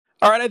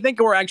All right, I think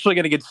we're actually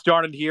going to get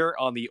started here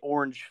on the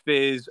Orange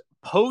Fizz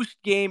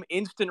post-game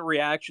instant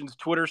reactions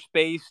Twitter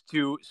space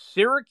to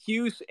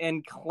Syracuse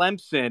and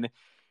Clemson.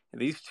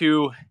 These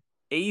two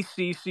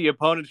ACC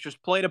opponents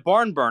just played a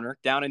barn burner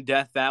down in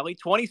Death Valley,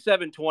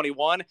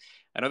 27-21.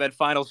 I know that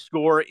final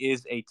score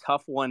is a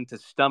tough one to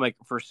stomach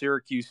for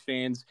Syracuse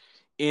fans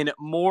in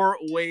more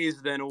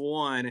ways than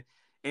one.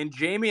 And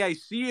Jamie, I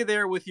see you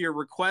there with your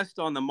request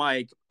on the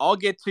mic. I'll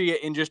get to you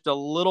in just a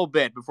little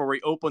bit before we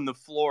open the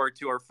floor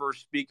to our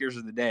first speakers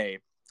of the day.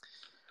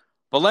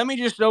 But let me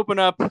just open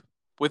up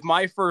with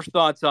my first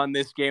thoughts on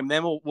this game.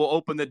 Then we'll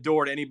open the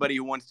door to anybody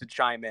who wants to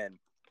chime in.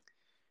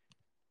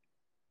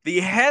 The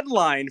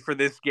headline for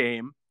this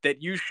game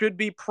that you should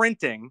be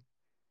printing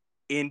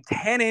in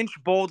 10-inch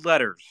bold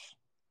letters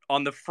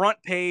on the front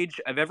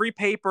page of every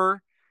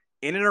paper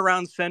in and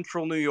around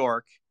central New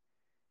York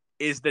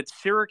is that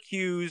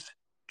Syracuse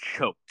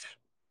choked.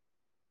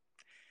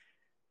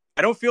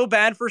 I don't feel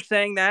bad for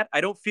saying that. I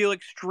don't feel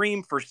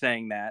extreme for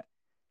saying that.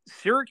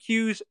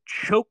 Syracuse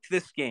choked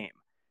this game.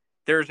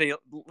 There's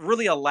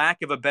really a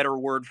lack of a better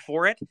word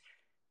for it,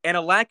 and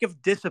a lack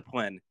of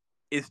discipline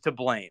is to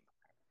blame.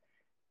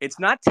 It's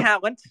not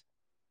talent,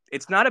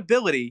 it's not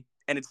ability,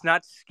 and it's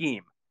not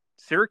scheme.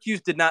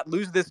 Syracuse did not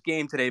lose this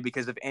game today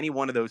because of any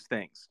one of those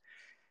things.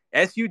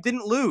 SU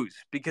didn't lose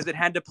because it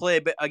had to play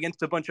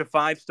against a bunch of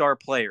five-star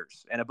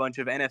players and a bunch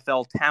of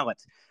NFL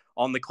talent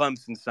on the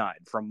Clemson side,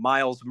 from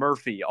Myles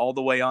Murphy all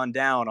the way on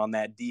down on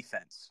that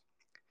defense.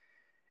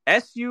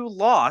 SU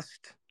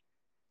lost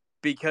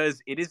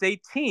because it is a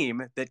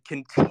team that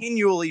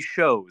continually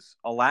shows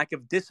a lack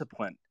of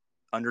discipline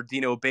under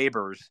Dino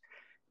Babers,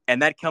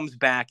 and that comes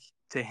back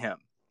to him.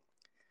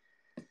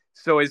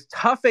 So as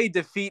tough a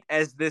defeat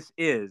as this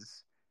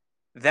is,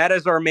 that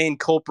is our main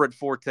culprit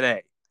for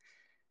today.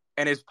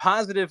 And as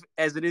positive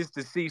as it is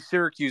to see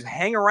Syracuse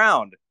hang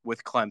around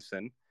with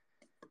Clemson,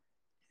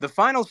 the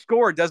final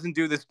score doesn't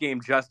do this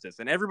game justice.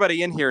 And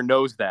everybody in here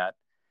knows that.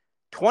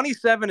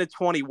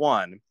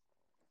 27-21.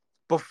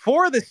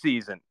 Before the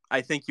season,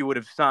 I think you would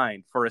have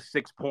signed for a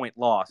 6-point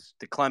loss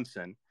to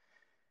Clemson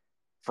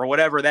for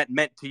whatever that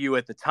meant to you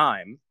at the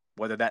time,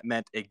 whether that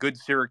meant a good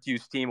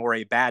Syracuse team or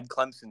a bad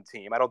Clemson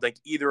team. I don't think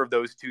either of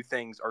those two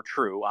things are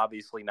true,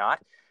 obviously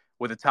not,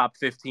 with a top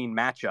 15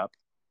 matchup.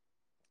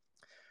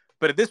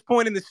 But at this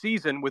point in the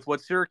season, with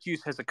what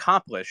Syracuse has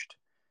accomplished,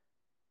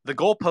 the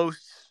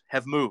goalposts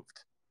have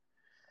moved.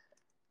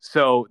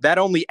 So that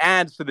only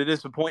adds to the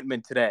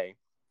disappointment today.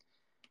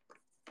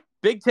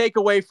 Big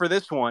takeaway for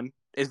this one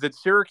is that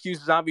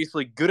Syracuse is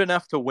obviously good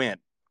enough to win.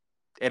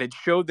 And it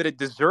showed that it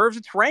deserves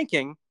its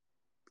ranking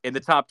in the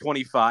top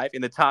 25,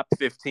 in the top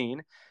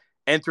 15,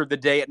 entered the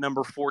day at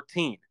number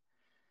 14.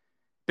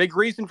 Big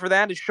reason for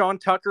that is Sean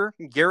Tucker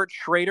and Garrett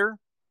Schrader,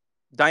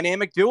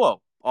 dynamic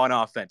duo on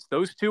offense.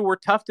 Those two were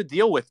tough to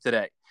deal with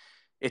today.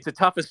 It's a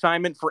tough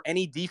assignment for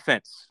any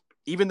defense,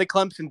 even the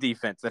Clemson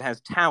defense that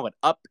has talent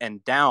up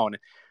and down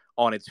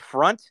on its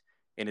front,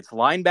 in its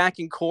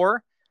linebacking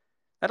core.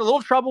 Had a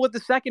little trouble with the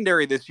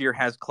secondary this year,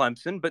 has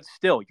Clemson, but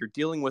still, you're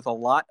dealing with a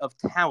lot of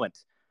talent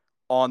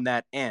on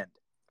that end.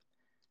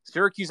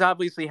 Syracuse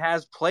obviously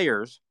has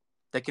players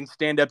that can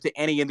stand up to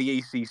any in the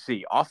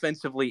ACC,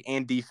 offensively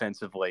and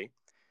defensively.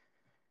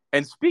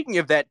 And speaking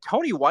of that,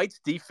 Tony White's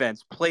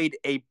defense played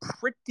a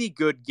pretty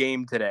good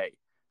game today,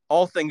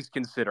 all things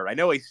considered. I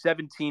know a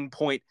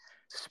 17-point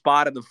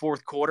spot in the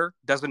fourth quarter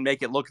doesn't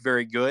make it look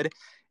very good,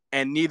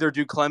 and neither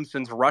do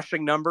Clemson's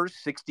rushing numbers,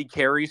 60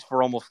 carries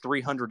for almost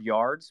 300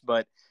 yards.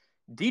 But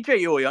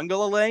DJ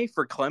Uiagalelei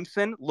for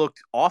Clemson looked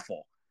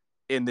awful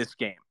in this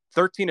game.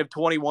 13 of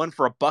 21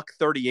 for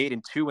 $138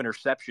 and 2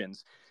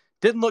 interceptions.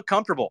 Didn't look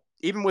comfortable,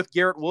 even with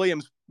Garrett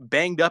Williams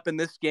banged up in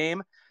this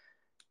game,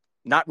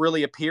 not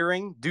really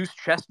appearing. Deuce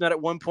Chestnut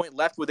at one point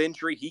left with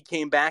injury. He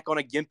came back on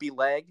a gimpy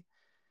leg.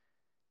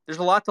 There's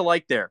a lot to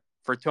like there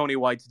for Tony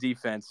White's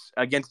defense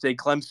against a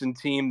Clemson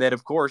team that,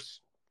 of course,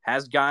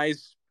 has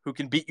guys who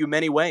can beat you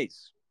many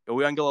ways.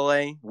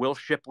 Uiagalelei, Will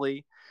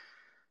Shipley.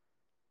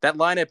 That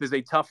lineup is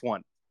a tough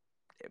one.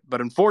 But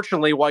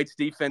unfortunately, White's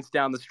defense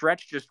down the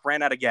stretch just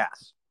ran out of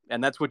gas.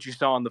 And that's what you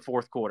saw in the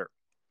fourth quarter.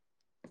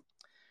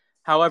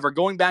 However,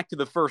 going back to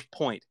the first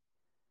point,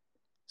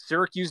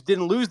 Syracuse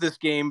didn't lose this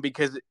game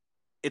because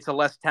it's a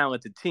less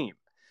talented team.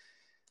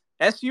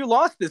 SU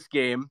lost this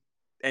game,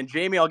 and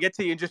Jamie, I'll get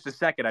to you in just a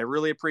second. I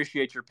really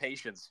appreciate your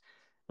patience.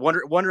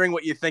 Wondering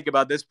what you think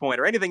about this point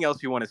or anything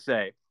else you want to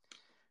say.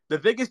 The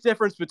biggest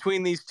difference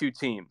between these two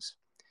teams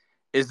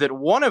is that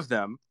one of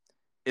them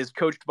is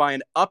coached by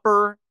an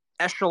upper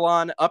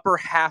echelon, upper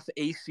half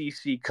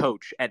ACC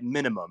coach at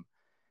minimum,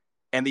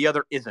 and the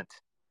other isn't.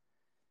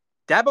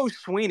 Dabo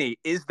Swinney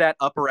is that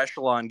upper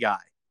echelon guy.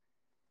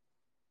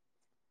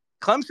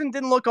 Clemson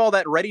didn't look all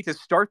that ready to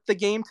start the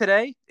game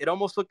today. It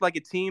almost looked like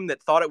a team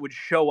that thought it would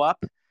show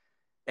up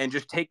and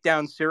just take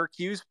down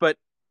Syracuse, but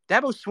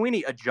Dabo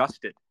Swinney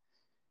adjusted.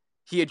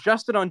 He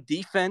adjusted on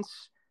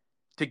defense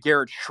to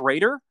Garrett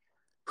Schrader,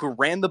 who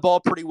ran the ball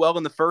pretty well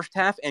in the first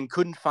half and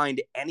couldn't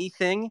find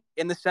anything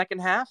in the second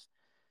half.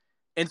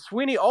 And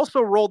Swinney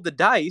also rolled the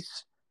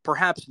dice,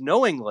 perhaps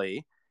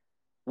knowingly,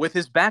 with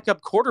his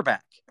backup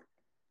quarterback.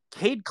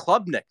 Cade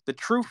Klubnik, the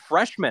true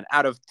freshman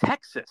out of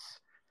Texas,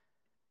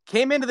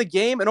 came into the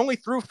game and only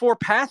threw 4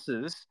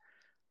 passes,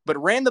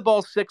 but ran the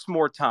ball 6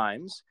 more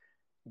times,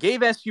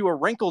 gave SU a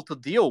wrinkle to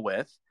deal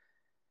with,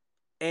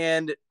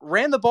 and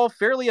ran the ball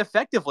fairly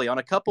effectively on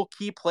a couple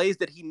key plays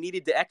that he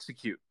needed to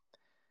execute.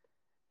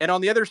 And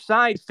on the other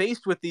side,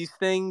 faced with these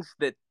things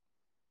that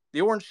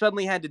the Orange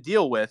suddenly had to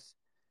deal with,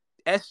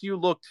 SU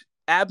looked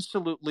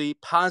absolutely,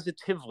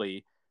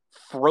 positively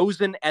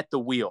frozen at the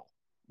wheel,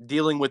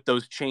 dealing with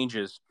those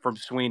changes from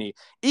Sweeney.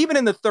 Even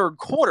in the third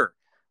quarter,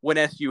 when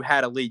SU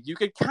had a lead, you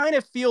could kind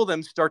of feel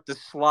them start to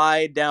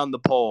slide down the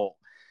pole.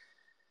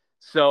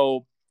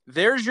 So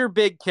there's your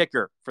big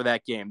kicker for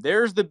that game.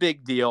 There's the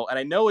big deal. And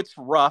I know it's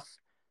rough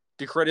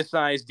to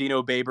criticize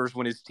Dino Babers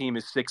when his team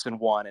is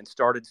 6-1 and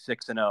started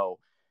 6-0,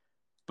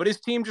 but his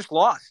team just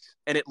lost,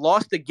 and it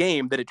lost a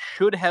game that it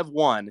should have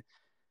won,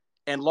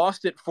 and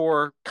lost it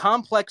for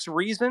complex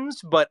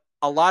reasons, but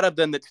a lot of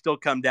them that still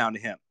come down to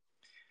him.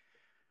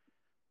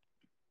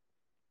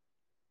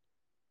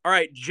 All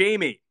right,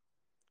 Jamie,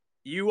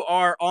 you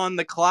are on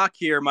the clock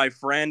here, my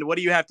friend. What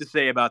do you have to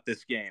say about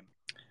this game?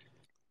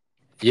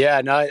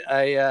 Yeah, no,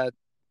 I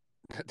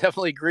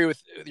definitely agree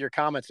with your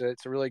comments.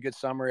 It's a really good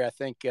summary. I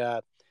think,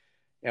 on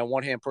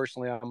one hand,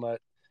 personally, I'm a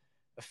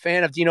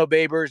fan of Dino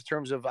Babers in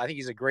terms of, I think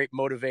he's a great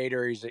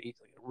motivator. He's a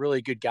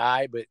really good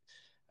guy. But,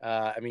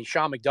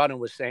 Sean McDonough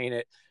was saying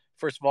it.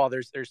 First of all,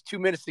 there's 2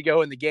 minutes to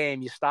go in the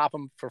game. You stop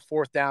them for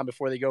 4th down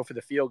before they go for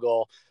the field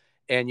goal,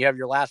 and you have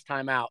your last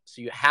timeout.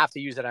 So you have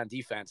to use it on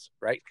defense,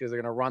 right? Because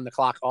they're going to run the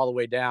clock all the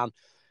way down.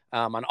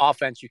 On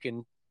offense, you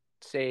can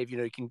save,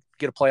 you can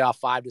get a play off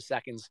 5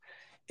 seconds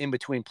in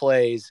between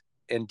plays.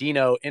 And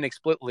Dino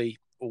inexplicably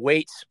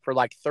waits for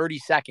like 30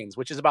 seconds,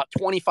 which is about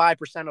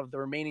 25% of the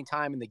remaining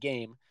time in the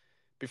game,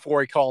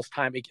 before he calls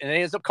time. And he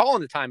ends up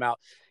calling the timeout.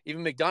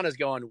 Even McDonough's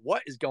going,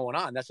 "What is going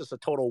on? That's just a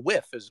total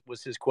whiff,"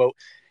 was his quote.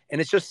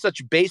 And it's just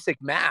such basic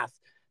math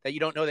that you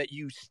don't know that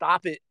you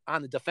stop it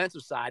on the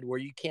defensive side where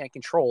you can't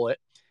control it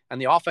on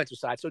the offensive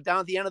side. So down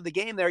at the end of the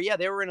game there, yeah,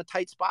 they were in a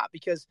tight spot,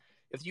 because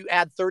if you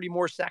add 30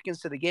 more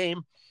seconds to the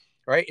game,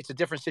 right, it's a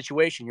different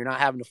situation. You're not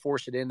having to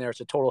force it in there. It's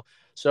a total.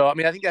 So, I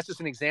think that's just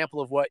an example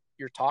of what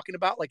you're talking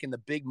about, like in the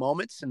big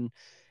moments.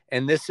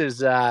 And this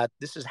has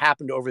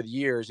happened over the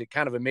years. It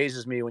kind of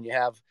amazes me when you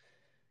have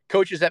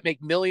coaches that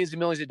make millions and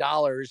millions of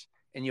dollars,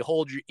 and you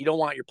don't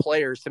want your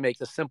players to make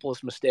the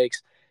simplest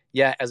mistakes.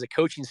 Yet as a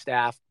coaching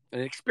staff, an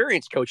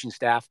experienced coaching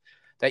staff,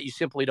 that you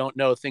simply don't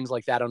know things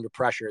like that under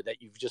pressure,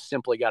 that you've just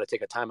simply got to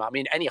take a timeout.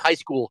 Any high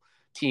school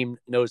team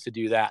knows to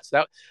do that.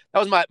 So that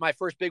was my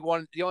first big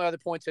one. The only other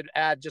points I'd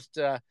add, just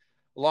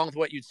along with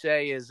what you'd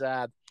say, is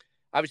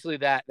obviously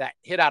that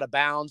hit out of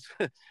bounds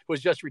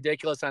was just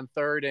ridiculous on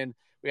 3rd, and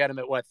we had him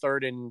at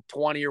 3rd and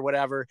 20 or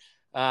whatever.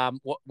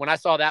 When I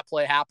saw that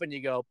play happen,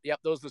 you go, yep,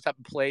 those are the type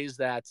of plays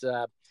that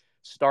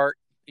start,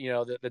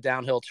 the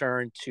downhill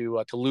turn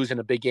to losing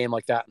a big game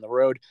like that on the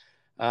road.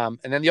 And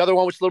then the other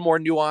one, which is a little more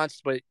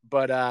nuanced,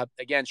 but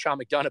again, Sean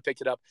McDonough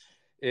picked it up,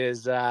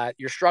 is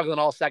you're struggling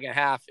all second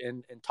half,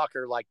 and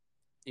Tucker, I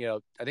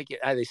think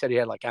they said he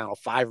had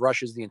 5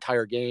 rushes the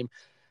entire game.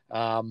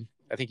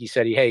 I think he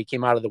said he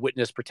came out of the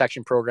witness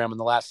protection program in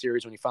the last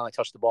series when he finally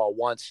touched the ball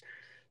once.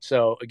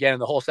 So again,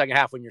 the whole second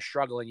half, when you're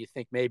struggling, you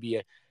think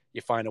maybe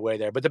you find a way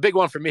there. But the big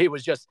one for me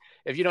was just,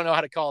 if you don't know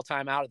how to call a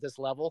timeout at this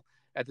level,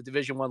 at the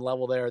Division I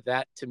level there,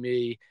 that to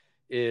me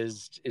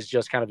is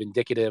just kind of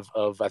indicative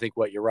of, I think,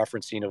 what you're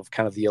referencing, of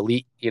kind of the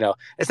elite,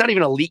 it's not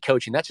even elite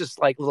coaching. That's just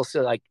like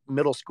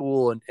middle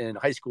school and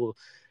high school.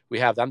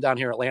 I'm down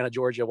here in Atlanta,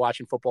 Georgia,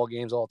 watching football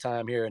games all the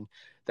time here. And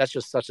that's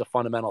just such a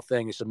fundamental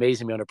thing. It's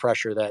amazing me under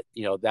pressure that,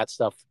 that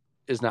stuff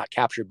is not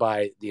captured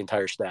by the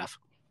entire staff.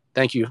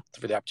 Thank you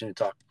for the opportunity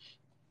to talk.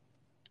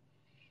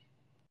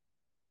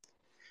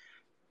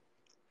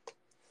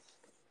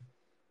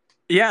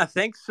 Yeah,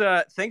 thanks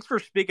for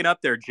speaking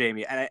up there,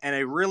 Jamie. And I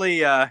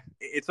really,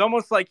 it's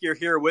almost like you're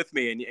here with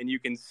me, and you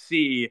can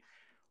see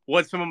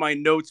what some of my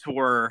notes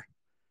were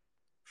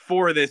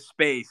for this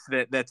space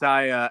that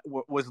I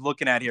was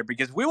looking at here,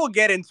 because we will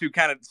get into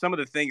kind of some of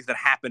the things that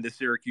happened to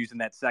Syracuse in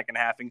that second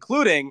half,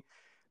 including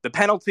the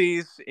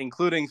penalties,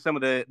 including some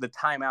of the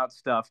timeout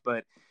stuff.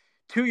 But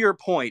to your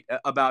point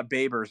about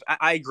Babers,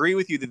 I agree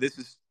with you that this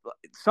is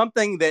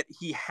something that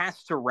he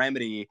has to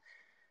remedy.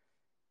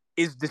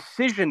 Is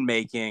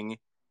decision-making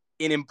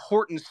in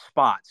important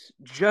spots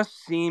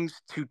just seems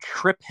to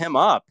trip him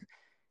up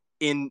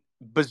in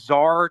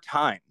bizarre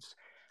times.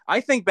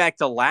 I think back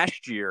to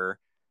last year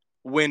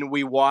when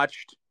we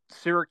watched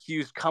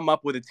Syracuse come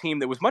up with a team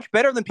that was much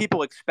better than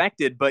people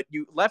expected, but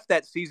you left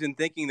that season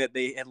thinking that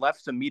they had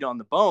left some meat on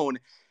the bone.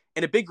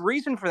 And a big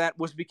reason for that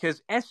was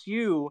because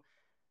SU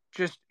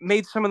just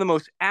made some of the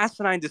most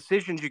asinine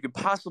decisions you could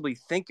possibly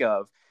think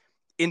of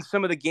in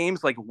some of the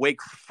games, like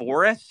Wake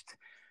Forest.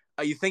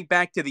 You think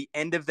back to the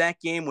end of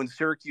that game when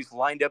Syracuse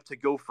lined up to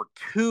go for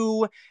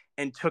 2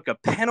 and took a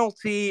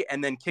penalty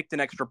and then kicked an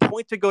extra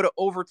point to go to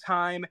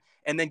overtime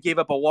and then gave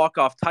up a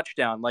walk-off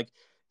touchdown. Like,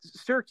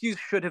 Syracuse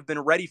should have been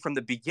ready from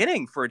the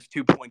beginning for its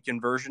 2-point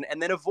conversion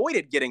and then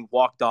avoided getting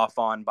walked off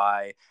on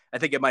by, I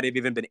think it might have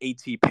even been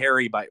A.T.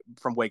 Perry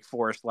from Wake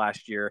Forest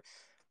last year.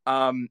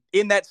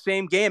 In that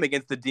same game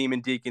against the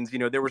Demon Deacons,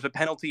 there was a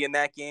penalty in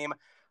that game,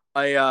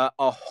 a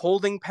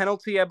holding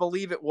penalty, I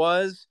believe it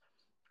was,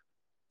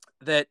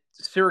 that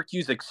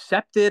Syracuse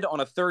accepted on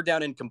a third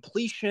down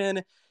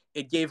incompletion.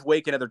 It gave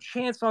Wake another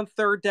chance on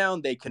third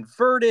down. They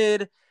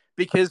converted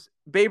because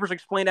Babers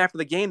explained after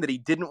the game that he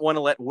didn't want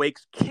to let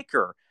Wake's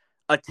kicker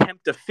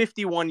attempt a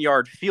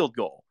 51-yard field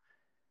goal.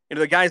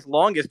 The guy's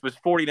longest was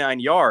 49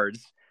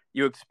 yards.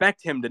 You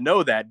expect him to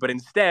know that, but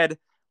instead,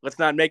 let's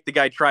not make the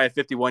guy try a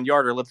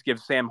 51-yarder. Let's give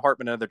Sam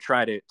Hartman another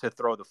try to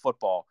throw the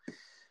football.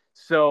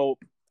 So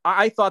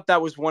I thought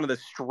that was one of the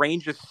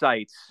strangest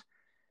sights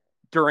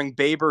during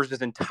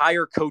Babers'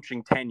 entire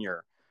coaching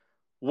tenure,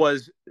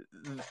 was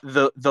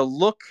the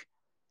look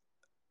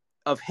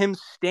of him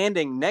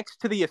standing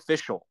next to the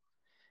official.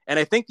 And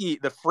I think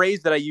the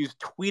phrase that I used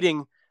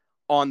tweeting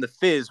on the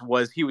Fizz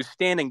was he was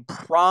standing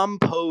prom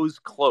pose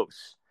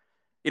close.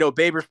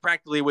 Babers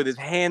practically with his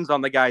hands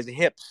on the guy's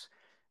hips.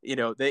 He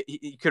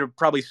could have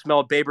probably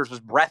smelled Babers'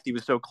 breath. He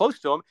was so close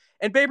to him.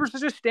 And Babers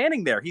is just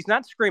standing there. He's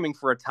not screaming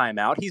for a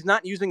timeout. He's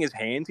not using his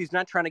hands. He's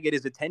not trying to get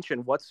his attention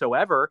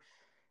whatsoever.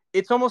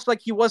 It's almost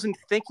like he wasn't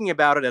thinking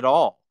about it at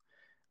all.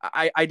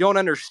 I don't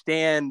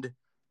understand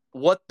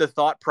what the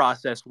thought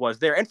process was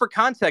there. And for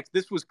context,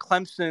 this was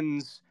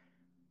Clemson's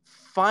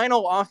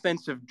final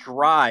offensive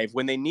drive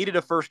when they needed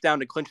a first down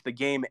to clinch the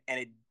game,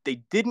 and they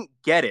didn't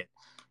get it.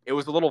 It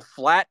was a little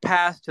flat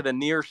pass to the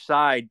near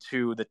side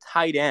to the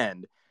tight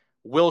end.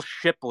 Will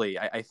Shipley,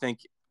 I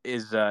think,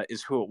 is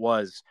who it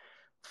was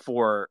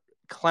for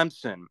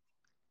Clemson.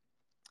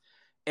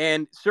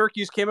 And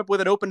Syracuse came up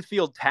with an open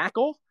field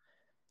tackle.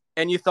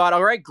 And you thought,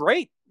 all right,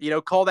 great,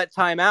 call that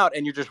timeout,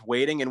 and you're just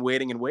waiting and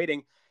waiting and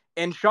waiting.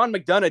 And Sean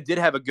McDonough did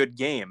have a good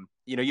game.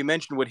 You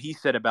mentioned what he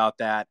said about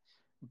that,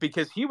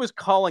 because he was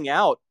calling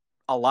out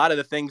a lot of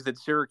the things that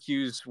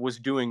Syracuse was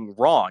doing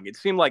wrong. It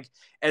seemed like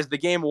as the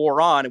game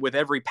wore on, with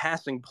every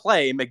passing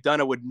play,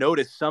 McDonough would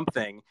notice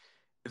something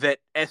that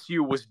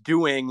SU was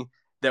doing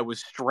that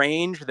was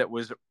strange, that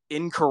was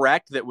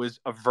incorrect, that was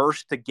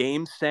averse to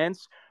game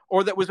sense,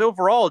 or that was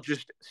overall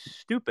just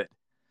stupid.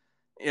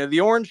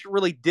 The Orange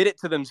really did it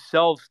to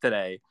themselves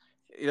today.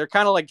 They're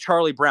kind of like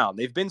Charlie Brown.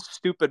 They've been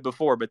stupid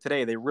before, but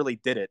today they really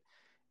did it.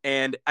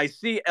 And I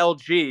see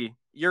LG,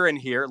 you're in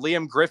here,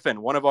 Liam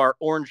Griffin, one of our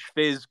Orange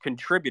Fizz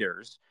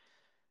contributors.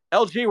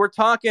 LG, we're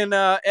talking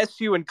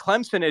SU and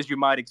Clemson, as you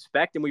might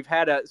expect, and we've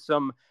had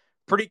some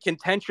pretty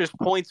contentious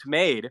points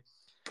made.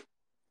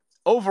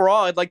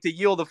 Overall, I'd like to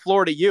yield the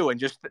floor to you and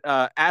just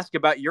ask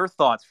about your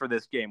thoughts for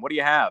this game. What do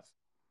you have?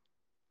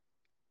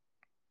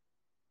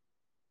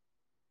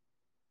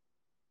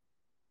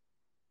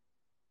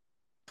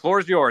 Floor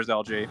is yours,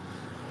 LG.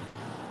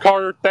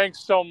 Carter,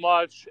 thanks so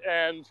much.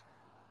 And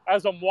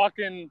as I'm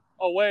walking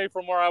away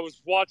from where I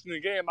was watching the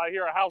game, I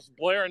hear a house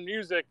blaring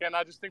music, and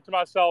I just think to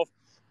myself,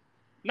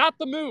 not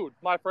the mood,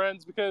 my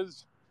friends,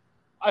 because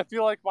I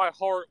feel like my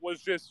heart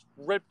was just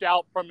ripped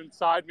out from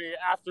inside me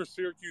after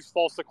Syracuse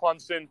falls to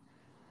Clemson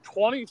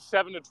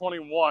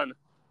 27-21.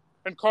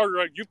 And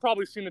Carter, you've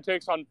probably seen the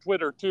takes on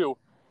Twitter too.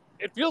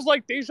 It feels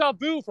like deja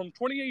vu from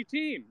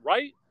 2018,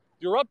 right?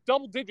 You're up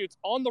double digits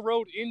on the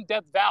road in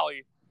Death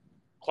Valley.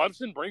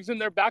 Clemson brings in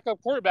their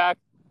backup quarterback,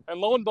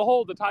 and lo and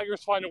behold, the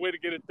Tigers find a way to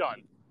get it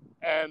done.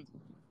 And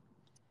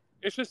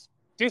it's just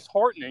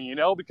disheartening,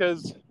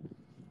 because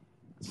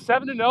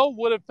 7-0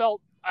 would have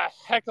felt a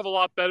heck of a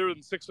lot better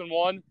than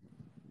 6-1.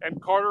 And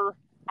Carter,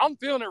 I'm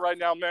feeling it right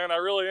now, man. I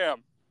really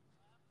am.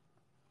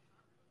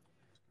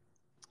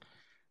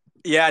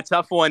 Yeah,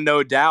 tough one,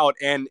 no doubt.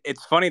 And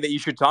it's funny that you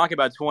should talk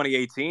about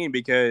 2018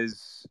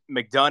 because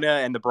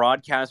McDonough and the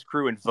broadcast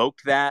crew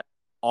invoked that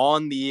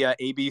on the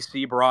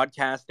ABC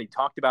broadcast. They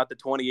talked about the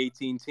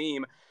 2018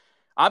 team.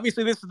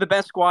 Obviously, this is the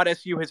best squad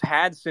SU has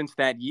had since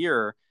that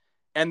year,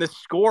 and the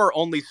score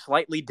only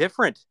slightly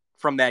different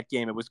from that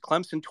game. It was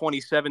Clemson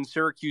 27,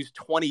 Syracuse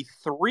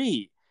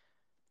 23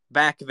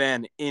 back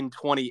then in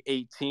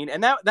 2018,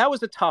 and that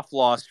was a tough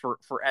loss for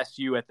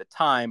SU at the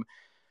time.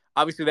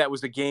 Obviously, that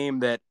was a game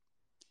that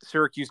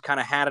Syracuse kind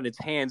of had in its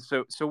hands.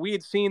 So we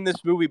had seen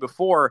this movie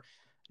before,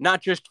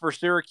 not just for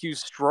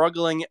Syracuse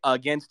struggling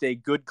against a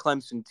good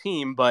Clemson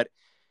team, but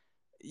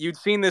you'd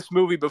seen this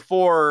movie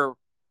before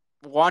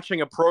watching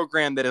a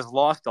program that has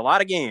lost a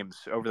lot of games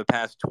over the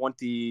past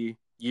 20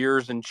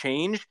 years and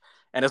change,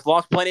 and has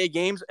lost plenty of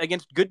games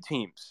against good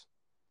teams.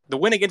 The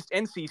win against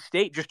NC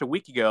State just a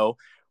week ago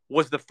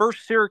was the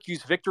first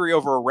Syracuse victory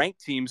over a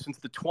ranked team since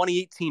the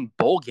 2018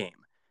 bowl game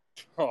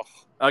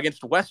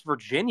against West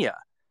Virginia.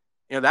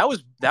 That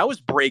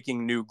was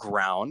breaking new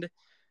ground.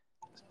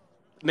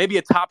 Maybe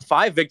a top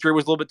 5 victory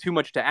was a little bit too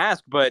much to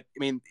ask, but I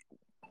mean,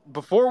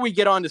 before we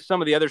get on to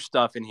some of the other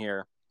stuff in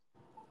here,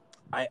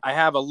 I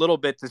have a little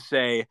bit to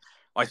say.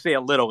 I say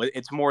a little,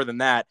 it's more than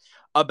that,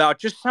 about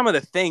just some of the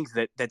things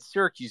that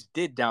Syracuse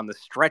did down the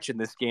stretch in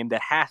this game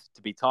that has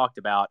to be talked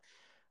about,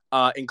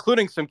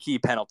 including some key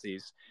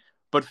penalties.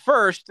 But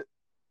first,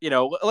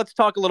 let's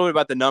talk a little bit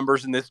about the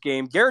numbers in this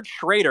game. Garrett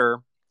Schrader,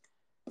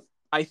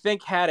 I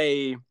think, had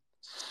a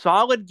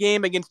solid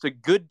game against a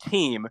good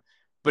team,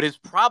 but his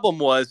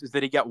problem is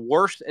that he got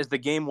worse as the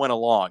game went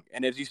along.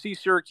 And as you see,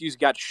 Syracuse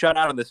got shut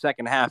out in the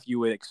second half, you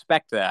would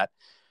expect that.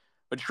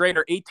 But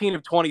Schrader, 18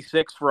 of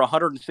 26 for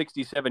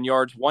 167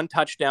 yards, 1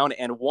 touchdown,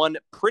 and 1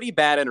 pretty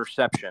bad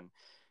interception.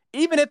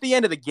 Even at the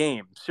end of the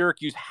game,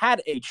 Syracuse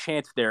had a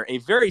chance there, a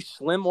very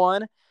slim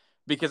one,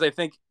 because I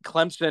think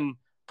Clemson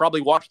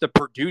probably watched the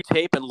Purdue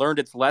tape and learned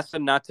its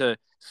lesson not to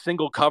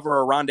single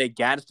cover Oronde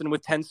Gadsden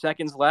with 10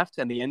 seconds left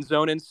and the end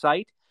zone in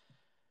sight.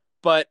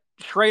 But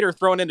Schrader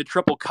thrown into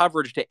triple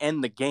coverage to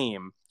end the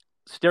game,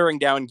 staring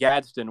down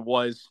Gadsden,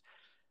 was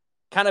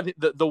kind of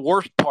the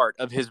worst part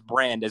of his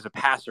brand as a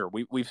passer.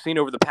 We've seen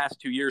over the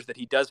past 2 years that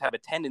he does have a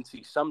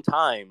tendency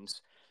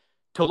sometimes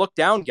to look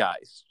down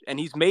guys, and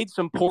he's made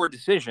some poor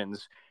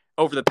decisions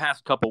over the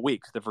past couple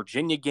weeks. The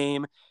Virginia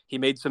game, he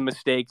made some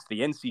mistakes.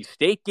 The NC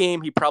State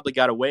game, he probably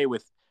got away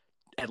with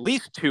at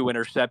least 2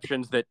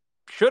 interceptions that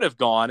should have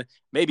gone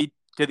maybe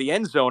to the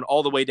end zone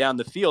all the way down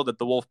the field that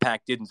the Wolfpack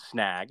didn't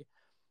snag.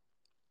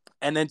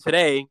 And then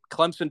today,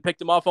 Clemson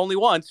picked him off only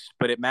once,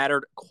 but it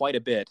mattered quite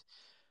a bit.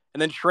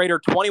 And then Schrader,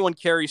 21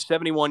 carries,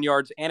 71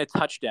 yards, and a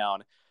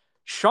touchdown.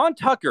 Sean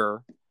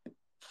Tucker,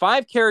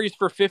 5 carries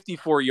for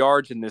 54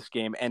 yards in this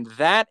game, and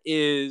that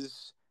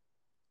is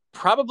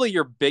probably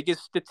your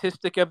biggest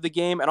statistic of the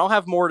game. And I'll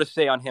have more to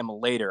say on him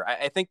later.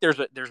 I think there's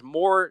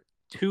more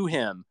to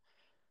him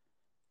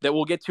that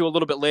we'll get to a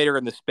little bit later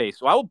in the space.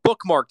 So I will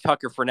bookmark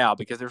Tucker for now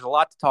because there's a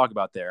lot to talk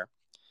about there.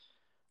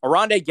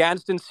 Oronde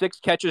Gadsden, 6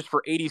 catches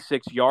for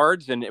 86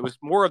 yards, and it was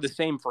more of the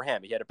same for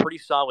him. He had a pretty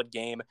solid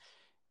game.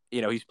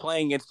 He's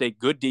playing against a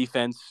good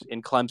defense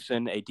in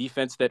Clemson, a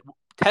defense that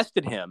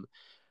tested him.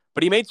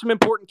 But he made some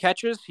important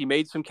catches. He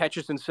made some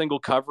catches in single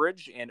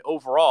coverage, and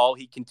overall,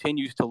 he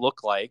continues to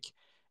look like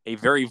a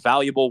very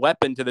valuable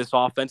weapon to this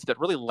offense that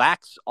really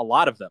lacks a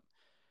lot of them.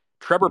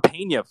 Trevor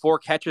Pena, 4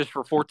 catches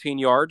for 14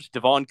 yards.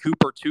 Devon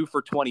Cooper, 2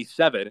 for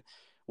 27.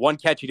 1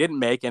 catch he didn't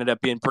make, ended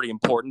up being pretty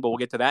important, but we'll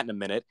get to that in a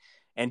minute.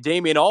 And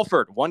Damian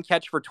Alford, 1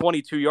 catch for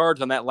 22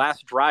 yards on that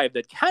last drive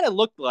that kind of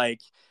looked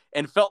like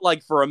and felt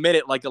like for a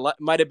minute like it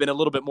might have been a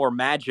little bit more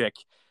magic.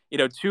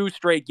 2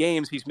 straight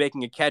games he's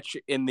making a catch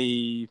in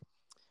the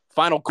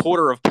final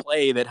quarter of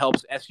play that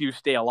helps SU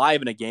stay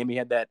alive in a game. He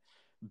had that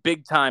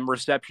big-time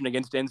reception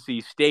against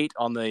NC State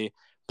on the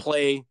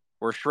play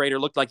where Schrader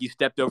looked like he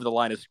stepped over the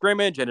line of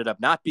scrimmage, ended up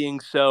not being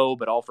so,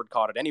 but Alford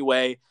caught it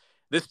anyway.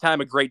 This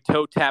time a great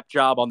toe tap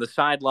job on the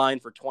sideline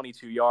for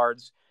 22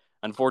 yards.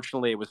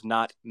 Unfortunately, it was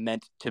not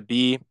meant to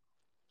be.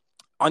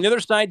 On the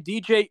other side,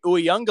 DJ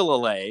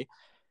Uiagalelei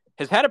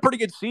has had a pretty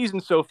good season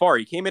so far.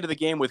 He came into the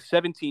game with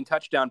 17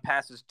 touchdown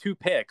passes, 2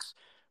 picks,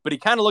 but he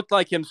kind of looked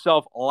like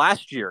himself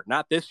last year,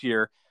 not this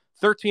year.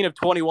 13 of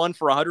 21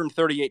 for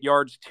 138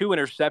 yards, 2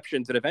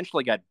 interceptions that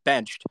eventually got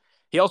benched.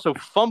 He also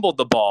fumbled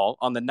the ball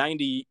on the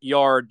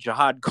 90-yard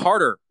Jihad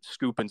Carter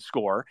scoop and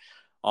score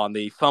on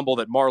the fumble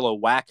that Marlowe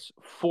Wax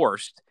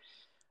forced.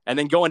 And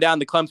then going down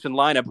the Clemson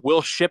lineup,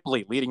 Will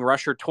Shipley, leading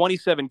rusher,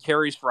 27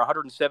 carries for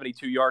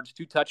 172 yards,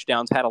 2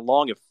 touchdowns, had a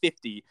long of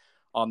 50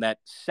 on that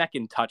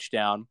second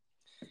touchdown.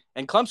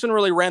 And Clemson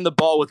really ran the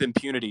ball with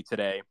impunity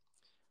today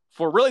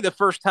for really the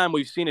first time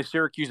we've seen a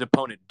Syracuse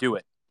opponent do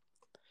it.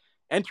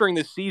 Entering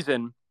this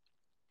season,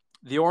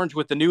 the Orange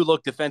with the new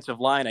look defensive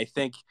line, I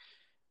think,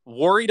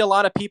 worried a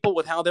lot of people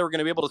with how they were going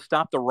to be able to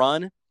stop the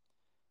run.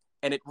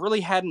 And it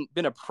really hadn't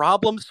been a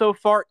problem so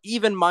far,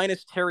 even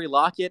minus Terry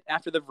Lockett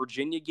after the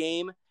Virginia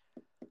game.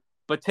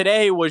 But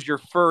today was your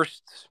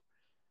first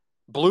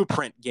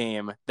blueprint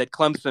game that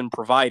Clemson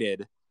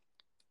provided.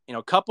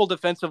 A couple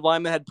defensive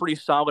linemen had pretty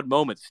solid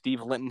moments.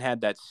 Steve Linton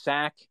had that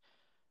sack.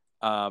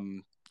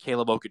 Caleb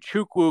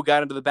Okechukwu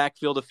got into the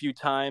backfield a few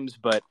times.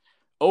 But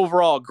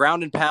overall,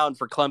 ground and pound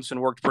for Clemson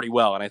worked pretty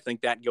well. And I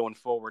think that going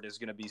forward is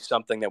going to be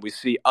something that we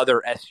see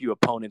other SU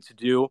opponents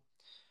do.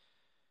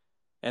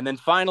 And then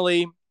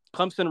finally,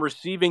 Clemson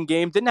receiving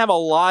game. Didn't have a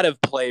lot of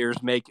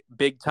players make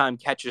big-time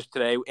catches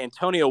today.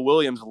 Antonio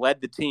Williams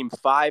led the team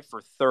 5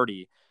 for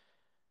 30.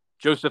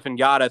 Joseph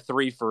Ngata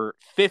 3 for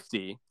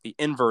 50, the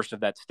inverse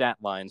of that stat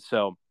line.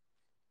 So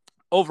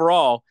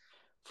overall,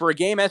 for a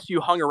game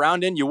SU hung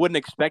around in, you wouldn't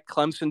expect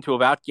Clemson to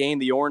have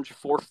outgained the Orange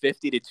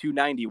 450 to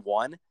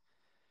 291.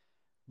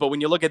 But when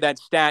you look at that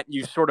stat,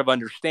 you sort of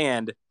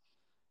understand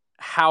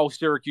how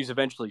Syracuse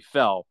eventually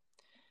fell.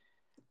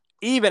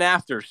 Even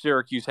after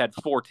Syracuse had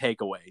 4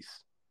 takeaways,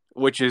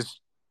 which is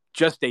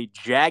just a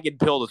jagged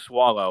pill to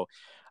swallow.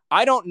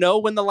 I don't know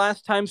when the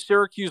last time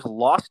Syracuse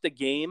lost a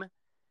game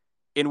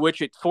in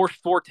which it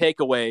forced 4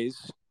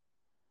 takeaways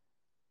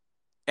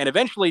and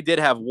eventually did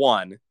have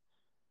 1.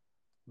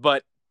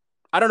 But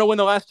I don't know when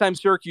the last time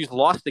Syracuse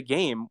lost a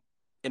game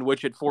in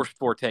which it forced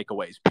 4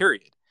 takeaways,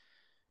 period.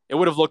 It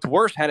would have looked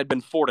worse had it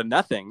been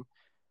 4-0,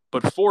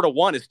 but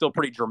 4-1 is still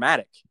pretty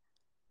dramatic.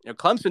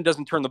 Clemson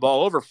doesn't turn the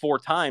ball over 4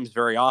 times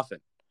very often.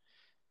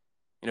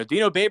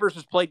 Dino Babers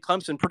has played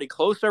Clemson pretty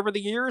close over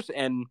the years,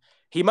 and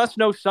he must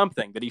know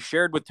something that he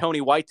shared with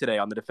Tony White today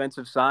on the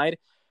defensive side.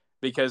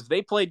 because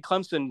they played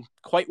Clemson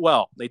quite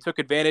well. They took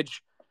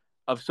advantage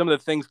of some of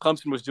the things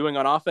Clemson was doing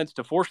on offense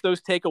to force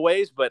those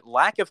takeaways, but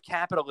lack of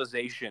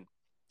capitalization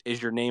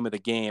is your name of the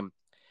game.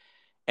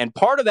 And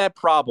part of that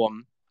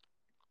problem,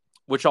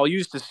 which I'll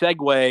use to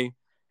segue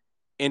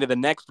into the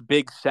next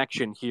big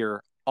section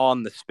here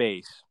on the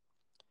space,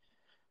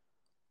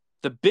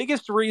 the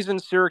biggest reason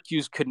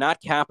Syracuse could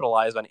not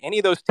capitalize on any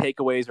of those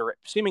takeaways or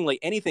seemingly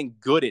anything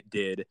good it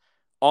did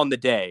on the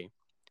day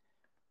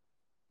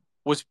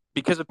was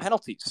because of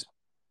penalties.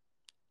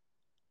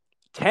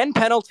 10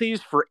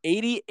 penalties for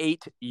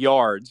 88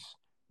 yards,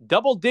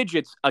 double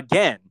digits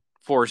again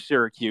for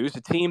Syracuse,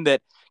 a team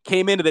that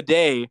came into the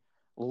day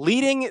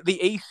leading the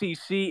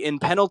ACC in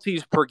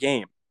penalties per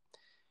game.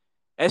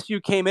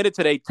 SU came in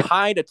today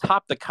tied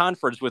atop the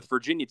conference with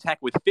Virginia Tech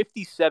with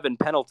 57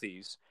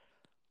 penalties.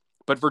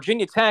 But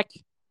Virginia Tech,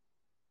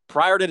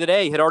 prior to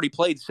today, had already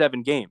played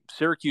 7 games.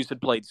 Syracuse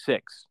had played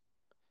 6.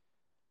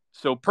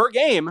 So per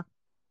game,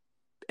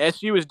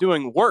 SU is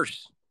doing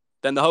worse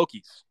than the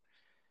Hokies.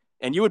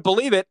 And you would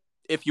believe it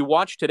if you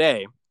watched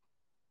today,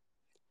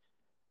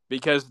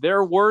 because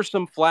there were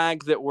some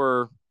flags that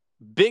were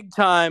big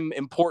time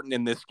important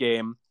in this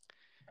game.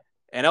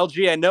 And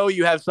LG, I know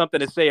you have something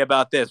to say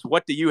about this.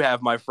 What do you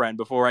have, my friend,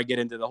 before I get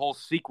into the whole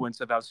sequence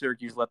of how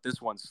Syracuse let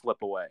this one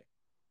slip away?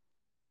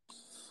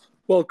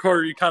 Well,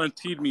 Carter, you kind of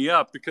teed me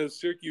up because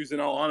Syracuse, in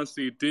all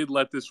honesty, did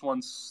let this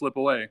one slip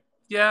away.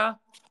 Yeah,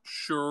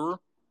 sure,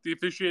 the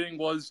officiating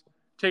was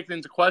taken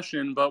into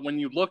question, but when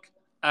you look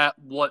at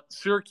what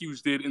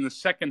Syracuse did in the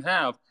second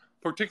half,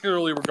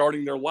 particularly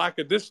regarding their lack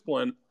of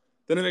discipline,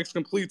 then it makes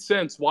complete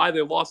sense why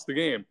they lost the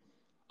game.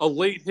 A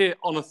late hit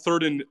on a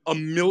 3rd and a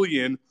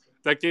million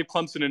that gave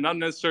Clemson an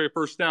unnecessary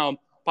first down.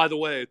 By the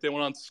way, they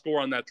went on to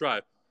score on that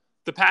drive.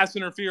 The pass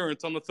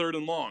interference on the 3rd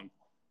and long.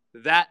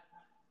 That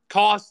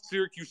cost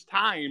Syracuse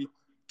time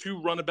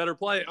to run a better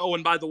play. Oh,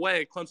 and by the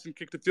way, Clemson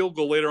kicked a field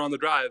goal later on the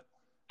drive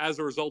as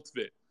a result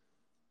of it.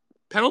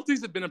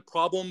 Penalties have been a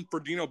problem for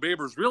Dino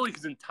Babers really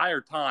his entire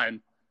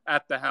time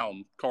at the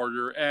helm,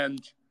 Carter,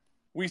 and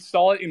we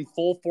saw it in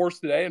full force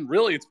today. And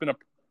really,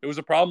 it was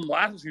a problem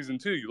last season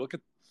too. You look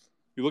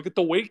at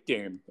the Wake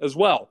game as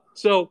well.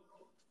 So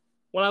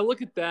when I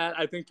look at that,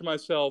 I think to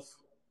myself,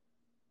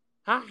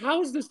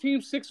 how is this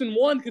team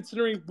 6-1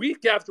 considering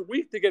week after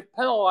week they get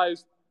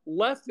penalized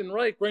left and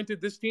right?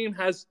 Granted, this team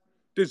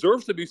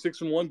deserves to be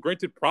 6-1.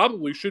 Granted,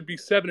 probably should be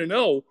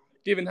 7-0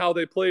 given how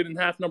they played in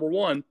half number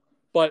 1.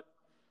 But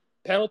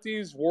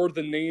penalties were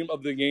the name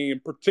of the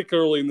game,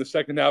 particularly in the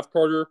second half,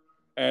 Carter,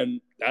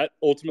 and that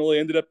ultimately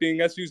ended up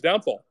being SU's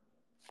downfall.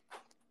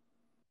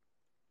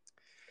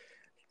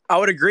 I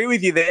would agree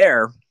with you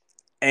there,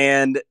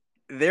 and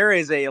there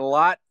is a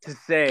lot to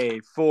say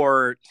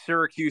for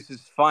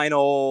Syracuse's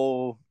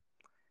final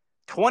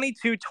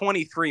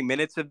 22-23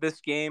 minutes of this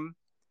game.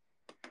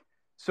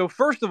 So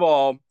first of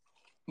all,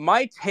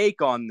 my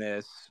take on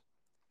this,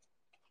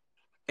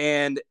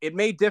 and it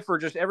may differ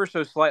just ever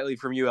so slightly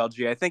from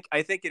ULG. I think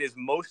it is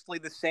mostly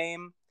the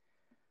same,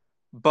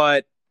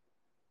 but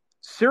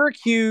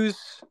Syracuse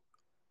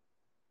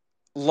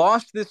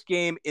lost this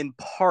game in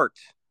part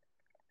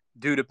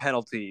due to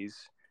penalties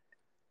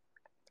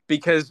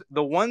because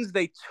the ones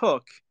they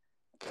took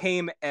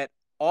came at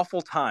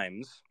awful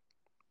times.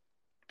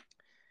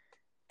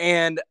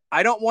 And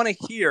I don't want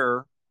to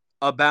hear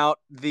about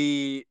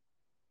the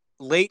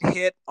late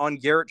hit on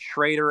Garrett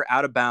Schrader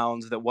out of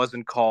bounds that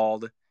wasn't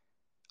called.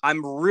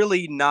 I'm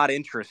really not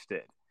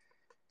interested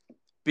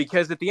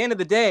because at the end of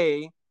the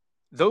day,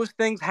 those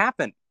things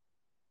happen.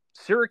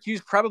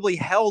 Syracuse probably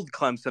held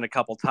Clemson a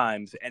couple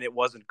times and it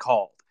wasn't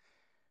called.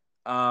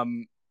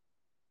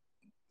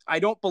 I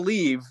don't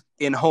believe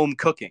in home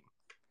cooking.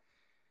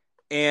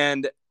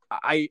 And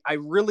I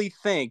really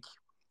think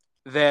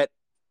that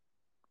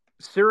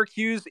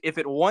Syracuse, if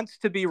it wants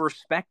to be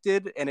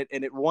respected and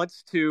it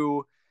wants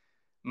to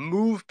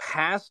move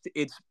past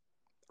its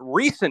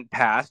recent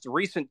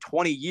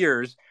 20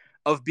 years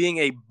of being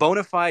a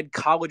bona fide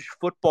college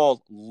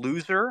football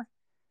loser,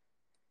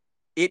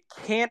 it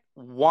can't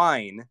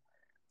whine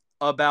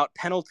about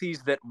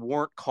penalties that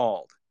weren't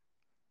called.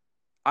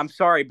 I'm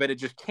sorry, but it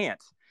just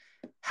can't.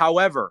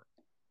 However,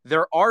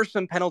 there are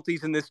some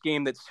penalties in this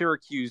game that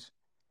Syracuse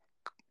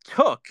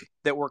took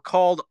that were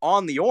called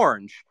on the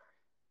orange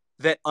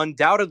that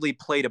undoubtedly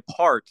played a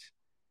part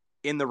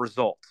in the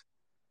result.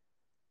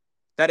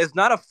 That is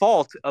not a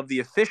fault of the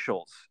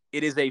officials.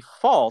 It is a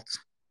fault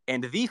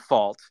and the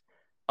fault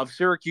of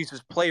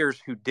Syracuse's players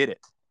who did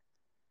it.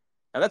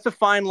 Now, that's a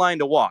fine line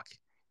to walk.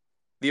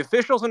 The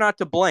officials are not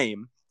to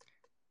blame,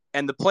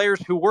 and the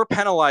players who were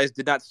penalized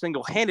did not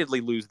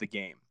single-handedly lose the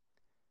game.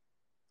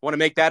 I want to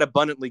make that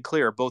abundantly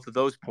clear, both of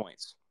those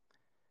points.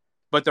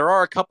 But there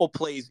are a couple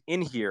plays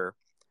in here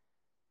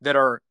that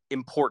are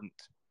important.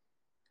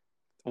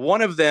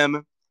 One of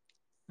them,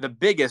 the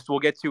biggest, we'll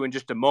get to in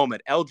just a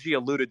moment, LG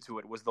alluded to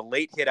it, was the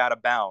late hit out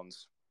of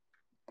bounds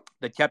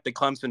that kept the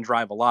Clemson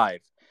drive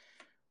alive.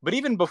 But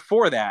even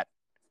before that,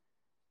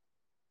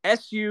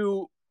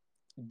 SU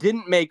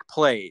didn't make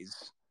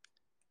plays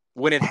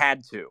when it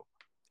had to.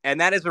 And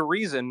that is a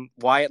reason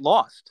why it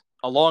lost,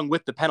 along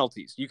with the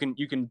penalties. You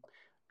can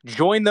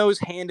join those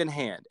hand in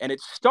hand. And it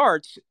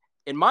starts,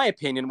 in my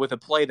opinion, with a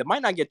play that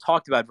might not get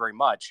talked about very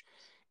much.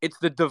 It's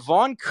the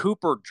Devon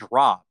Cooper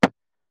drop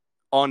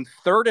on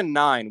 3rd and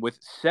 9 with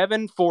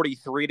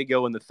 7:43 to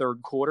go in the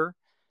third quarter.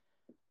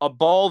 A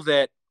ball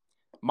that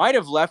might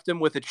have left him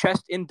with a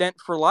chest indent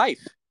for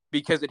life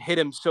because it hit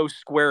him so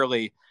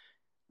squarely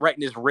right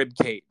in his rib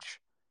cage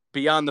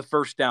beyond the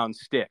first down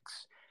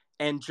sticks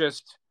and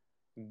just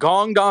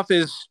gonged off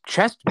his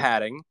chest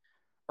padding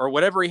or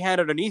whatever he had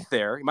underneath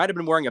there. He might have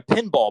been wearing a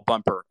pinball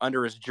bumper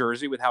under his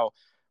jersey with how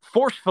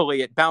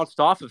forcefully it bounced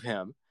off of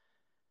him.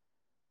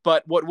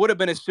 But what would have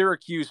been a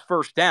Syracuse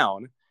first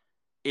down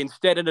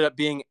instead ended up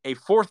being a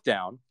 4th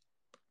down.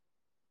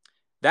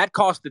 That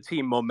cost the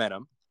team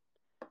momentum.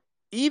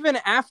 Even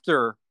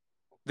after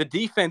the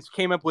defense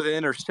came up with an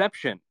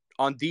interception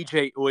on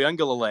DJ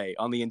Uiagalelei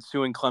on the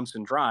ensuing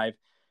Clemson drive,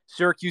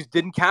 Syracuse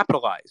didn't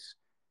capitalize.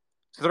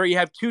 So there you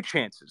have 2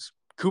 chances.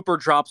 Cooper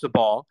drops a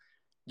ball.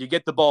 You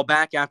get the ball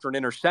back after an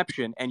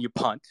interception, and you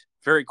punt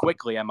very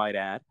quickly, I might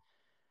add.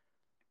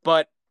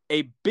 But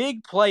a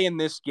big play in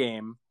this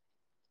game,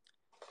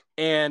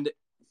 and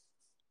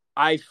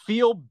I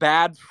feel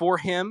bad for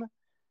him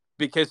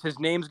because his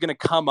name's going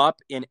to come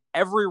up in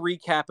every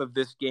recap of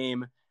this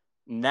game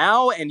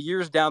now and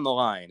years down the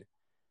line.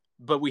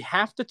 But we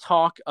have to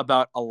talk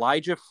about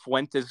Elijah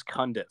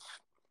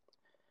Fuentes-Cundiff.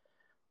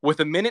 With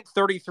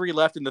 1:33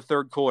 left in the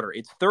third quarter,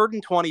 it's 3rd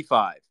and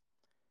 25.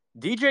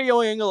 DJ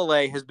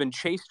Uiagalelei has been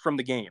chased from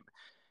the game.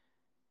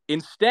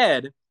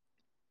 Instead,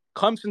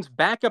 Clemson's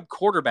backup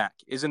quarterback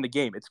is in the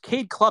game. It's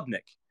Cade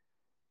Klubnik,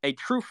 a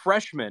true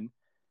freshman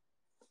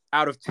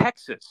out of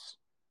Texas.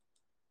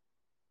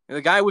 And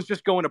the guy was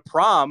just going to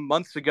prom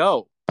months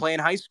ago, playing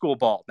high school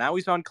ball. Now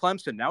he's on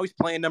Clemson. Now he's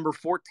playing number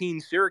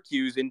 14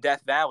 Syracuse in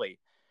Death Valley.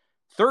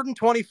 3rd and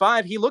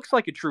 25, he looks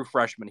like a true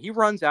freshman. He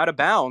runs out of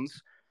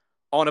bounds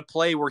on a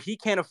play where he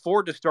can't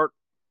afford to start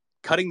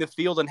cutting the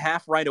field in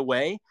half right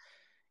away.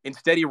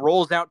 Instead, he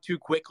rolls out too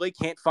quickly,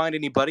 can't find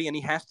anybody, and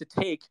he has to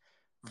take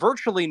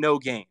virtually no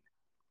gain.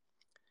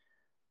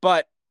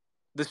 But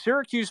the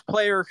Syracuse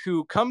player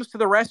who comes to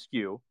the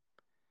rescue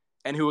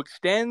and who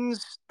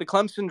extends the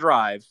Clemson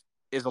drive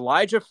is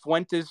Elijah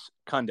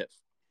Fuentes-Cundiff,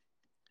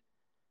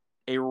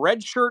 a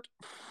redshirt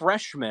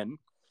freshman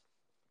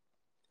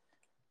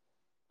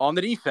on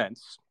the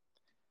defense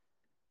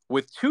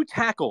with 2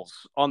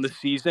 tackles on the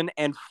season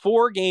and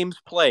 4 games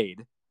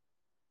played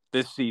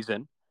this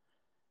season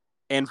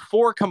and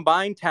 4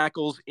 combined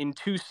tackles in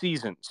 2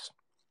 seasons.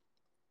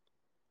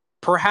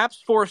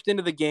 Perhaps forced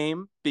into the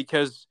game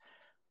because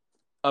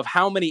of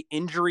how many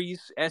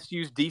injuries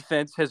SU's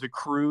defense has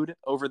accrued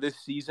over this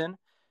season.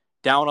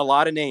 Down a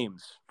lot of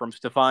names, from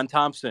Stephon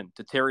Thompson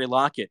to Terry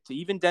Lockett to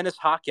even Dennis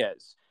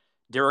Jaquez.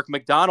 Derek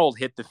McDonald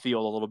hit the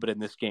field a little bit in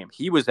this game.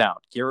 He was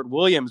out. Garrett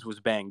Williams was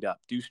banged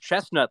up. Deuce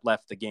Chestnut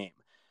left the game.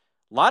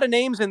 A lot of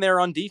names in there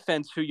on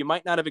defense who you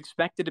might not have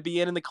expected to be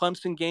in the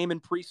Clemson game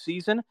in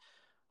preseason.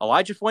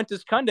 Elijah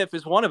Fuentes-Cundiff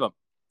is one of them.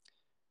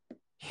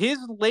 His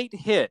late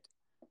hit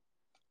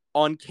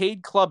on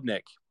Cade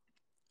Klubnik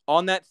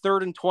on that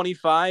 3rd and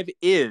 25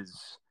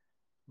 is,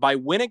 by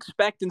win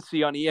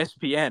expectancy on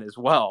ESPN as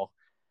well,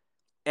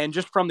 and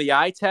just from the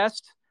eye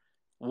test,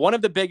 one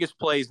of the biggest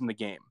plays in the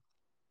game.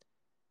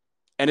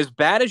 And as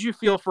bad as you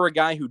feel for a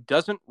guy who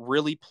doesn't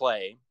really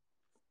play,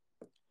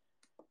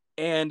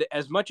 and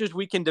as much as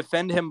we can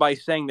defend him by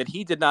saying that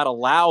he did not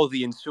allow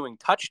the ensuing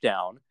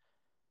touchdown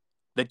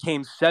that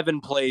came 7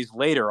 plays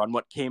later on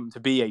what came to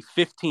be a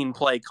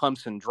 15-play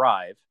Clemson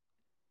drive,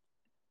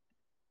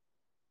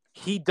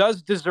 he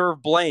does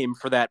deserve blame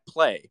for that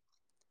play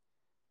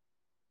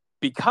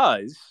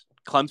because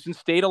Clemson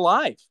stayed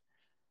alive.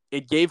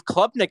 It gave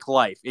Klubnik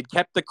life. It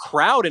kept the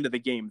crowd into the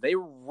game. They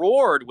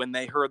roared when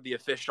they heard the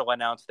official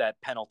announce that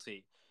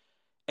penalty.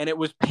 And it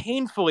was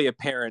painfully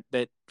apparent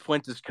that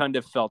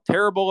Fuentes-Cundiff felt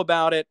terrible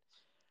about it,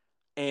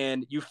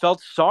 and you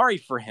felt sorry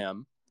for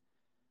him.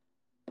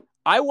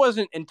 I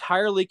wasn't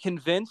entirely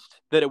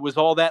convinced that it was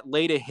all that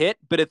late a hit,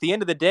 but at the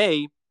end of the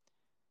day,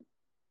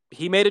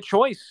 he made a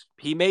choice.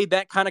 He made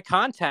that kind of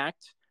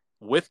contact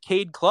with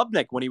Cade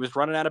Klubnik when he was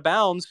running out of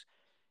bounds.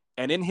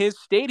 And in his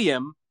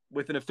stadium,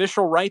 with an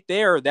official right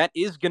there, that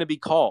is going to be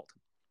called.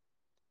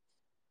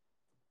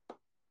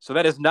 So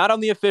that is not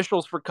on the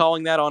officials for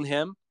calling that on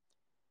him.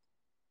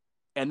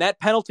 And that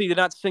penalty did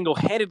not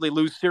single-handedly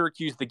lose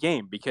Syracuse the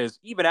game, because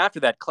even after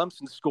that,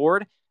 Clemson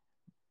scored,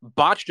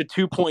 botched a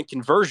 2-point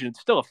conversion. It's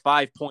still a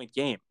 5-point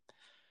game.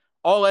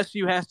 All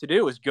SU has to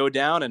do is go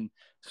down and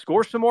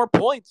score some more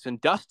points and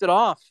dust it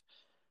off.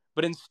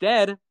 But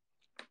instead,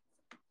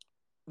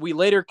 we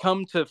later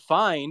come to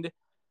find,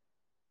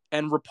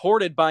 and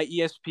reported by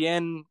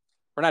ESPN,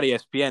 or not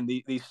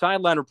ESPN, the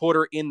sideline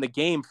reporter in the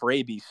game for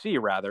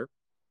ABC, rather,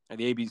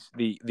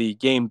 the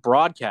game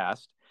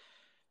broadcast,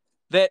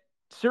 that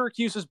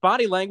Syracuse's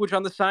body language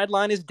on the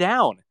sideline is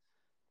down.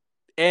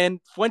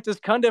 And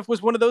Fuentes-Cundiff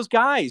was one of those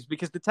guys,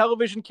 because the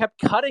television kept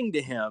cutting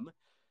to him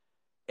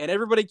and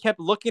everybody kept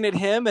looking at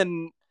him,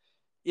 and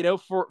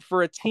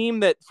for a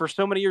team that for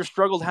so many years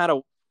struggled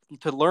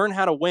to learn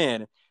how to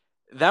win,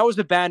 that was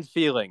a bad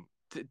feeling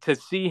to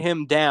see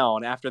him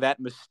down after that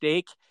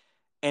mistake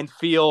and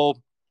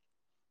feel,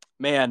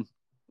 man,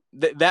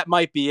 that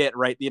might be it,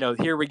 right?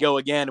 Here we go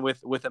again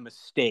with a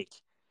mistake.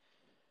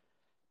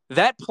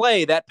 That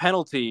play, that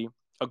penalty,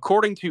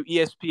 according to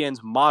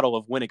ESPN's model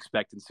of win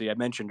expectancy I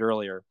mentioned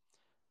earlier,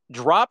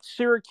 dropped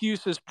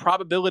Syracuse's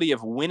probability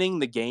of winning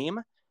the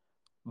game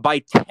by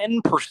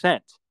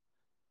 10%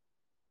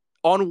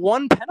 on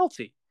one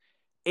penalty,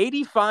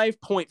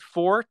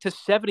 85.4 to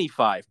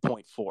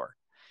 75.4.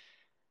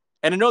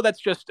 And I know that's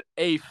just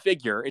a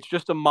figure. It's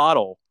just a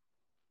model.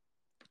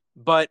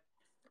 But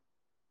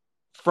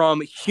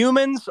from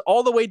humans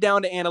all the way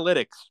down to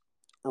analytics,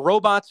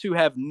 robots who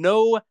have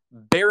no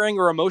bearing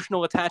or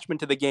emotional attachment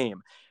to the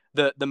game,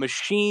 the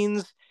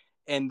machines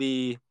and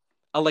the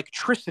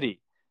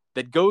electricity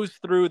that goes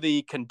through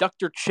the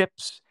conductor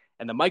chips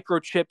and the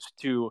microchips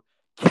to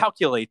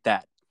calculate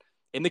that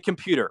in the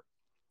computer,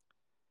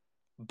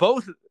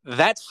 both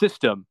that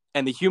system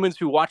and the humans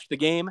who watched the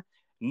game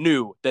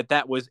knew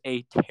that was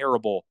a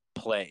terrible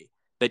play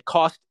that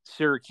cost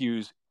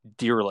Syracuse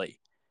dearly.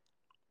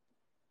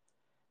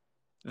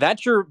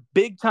 That's your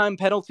big-time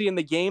penalty in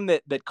the game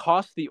that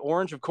cost the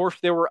Orange. Of course,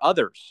 there were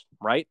others,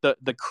 right?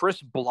 The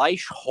Chris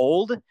Bleich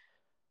hold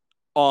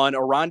on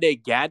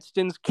Oronde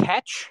Gadsden's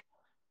catch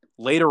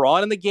later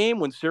on in the game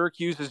when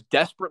Syracuse is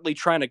desperately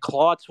trying to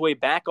claw its way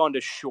back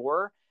onto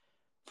shore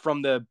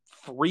from the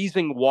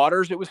freezing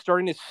waters it was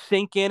starting to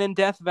sink in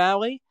Death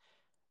Valley.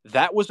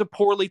 That was a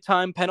poorly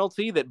timed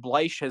penalty that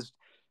Bleich has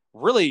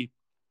really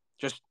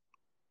just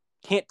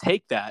can't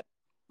take that.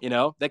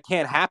 That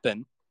can't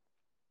happen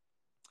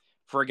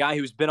for a guy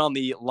who's been on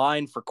the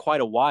line for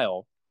quite a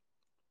while.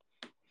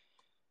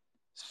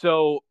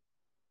 So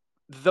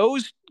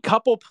those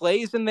couple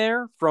plays in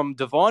there, from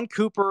Devon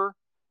Cooper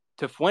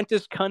to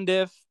Fuentes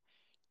Cundiff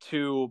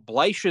to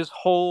Bleich's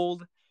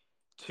hold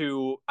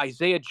to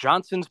Isaiah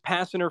Johnson's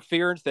pass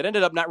interference that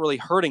ended up not really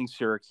hurting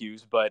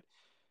Syracuse, but,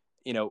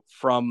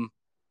 from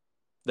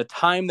the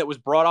time that was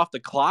brought off the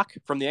clock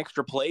from the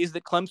extra plays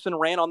that Clemson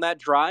ran on that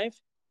drive,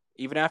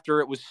 even after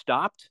it was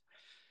stopped,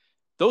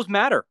 those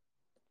matter.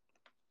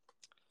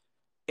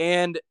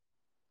 And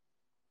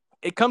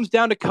it comes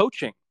down to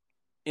coaching.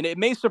 And it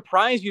may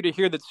surprise you to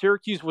hear that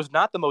Syracuse was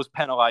not the most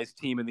penalized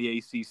team in the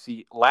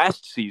ACC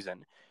last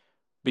season,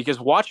 because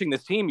watching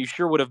this team, you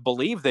sure would have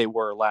believed they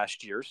were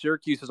last year.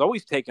 Syracuse has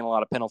always taken a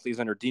lot of penalties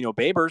under Dino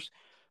Babers,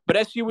 but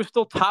SU was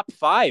still top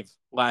 5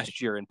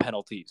 last year in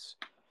penalties.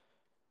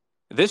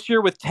 This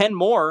year with 10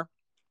 more,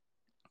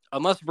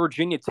 unless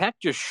Virginia Tech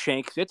just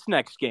shanks its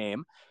next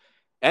game,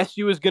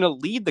 SU is going to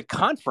lead the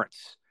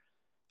conference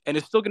and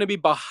is still going to be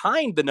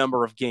behind the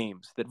number of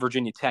games that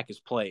Virginia Tech has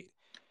played.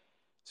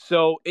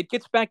 So it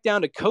gets back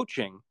down to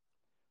coaching.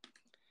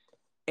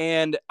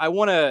 And I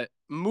want to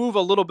move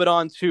a little bit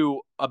on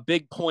to a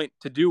big point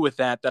to do with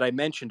that I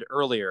mentioned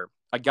earlier,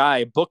 a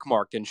guy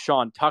bookmarked in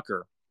Sean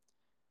Tucker.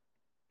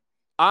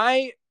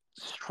 I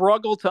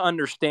struggle to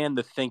understand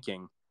the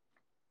thinking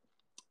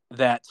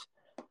that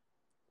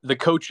the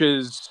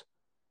coaches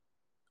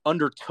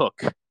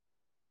undertook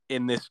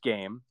in this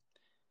game,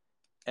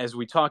 as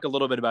we talk a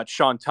little bit about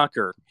Sean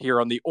Tucker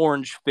here on the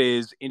Orange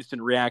Fizz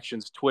Instant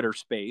Reactions Twitter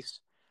space.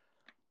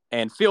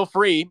 And feel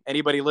free,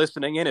 anybody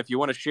listening in, if you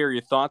want to share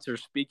your thoughts or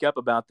speak up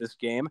about this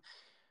game,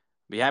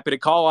 be happy to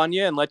call on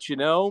you and let you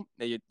know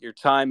that your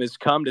time has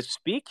come to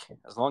speak,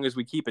 as long as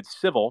we keep it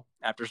civil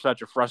after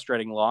such a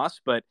frustrating loss.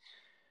 But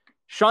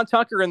Sean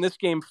Tucker in this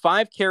game,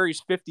 5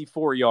 carries,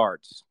 54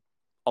 yards,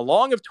 a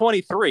long of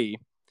 23.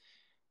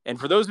 And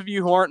for those of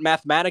you who aren't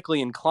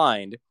mathematically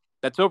inclined,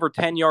 that's over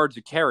 10 yards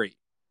a carry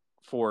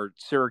for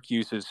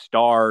Syracuse's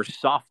star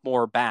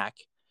sophomore back,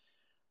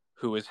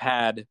 who has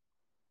had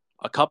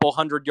a couple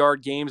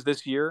 100-yard games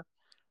this year,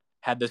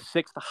 had the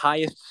 6th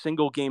highest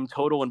single game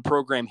total in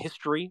program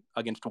history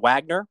against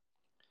Wagner,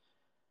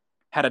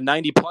 had a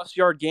 90-plus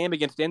yard game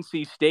against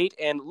NC State,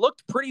 and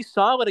looked pretty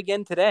solid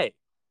again today.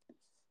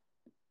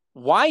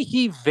 Why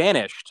he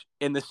vanished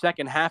in the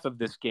second half of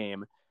this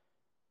game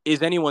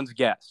is anyone's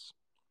guess.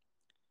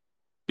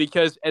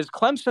 Because as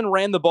Clemson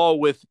ran the ball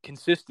with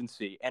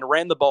consistency and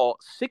ran the ball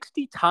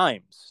 60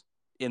 times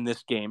in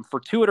this game for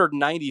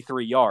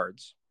 293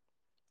 yards,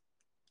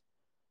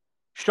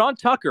 Sean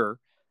Tucker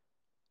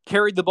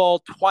carried the ball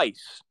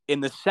twice in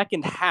the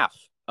second half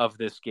of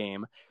this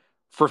game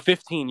for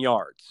 15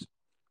 yards.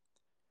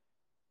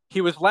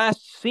 He was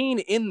last seen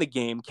in the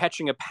game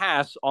catching a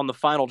pass on the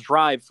final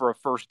drive for a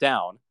first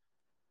down,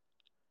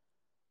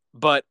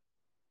 but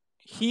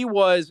he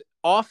was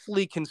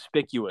awfully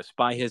conspicuous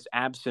by his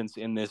absence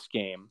in this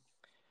game.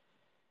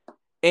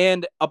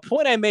 And a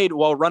point I made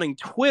while running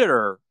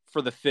Twitter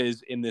for the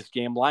Fizz in this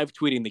game, live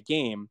tweeting the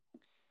game,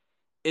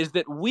 is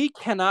that we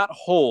cannot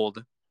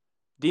hold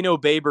Dino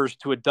Babers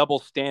to a double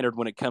standard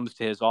when it comes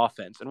to his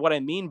offense. And what I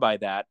mean by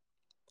that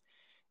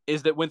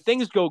is that when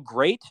things go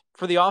great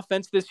for the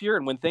offense this year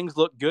and when things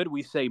look good,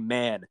 we say,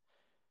 man,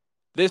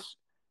 this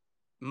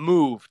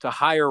move to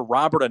hire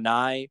Robert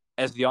Anae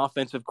as the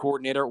offensive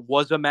coordinator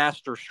was a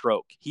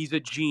masterstroke. He's a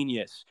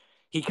genius.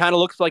 He kind of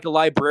looks like a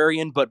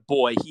librarian, but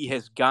boy, he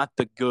has got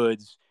the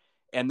goods,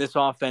 and this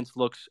offense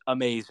looks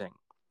amazing.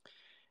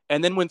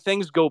 And then when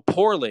things go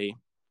poorly,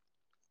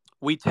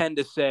 we tend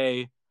to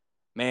say,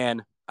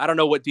 man, I don't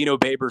know what Dino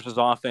Babers'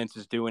 offense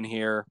is doing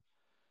here.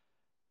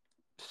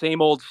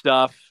 Same old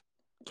stuff,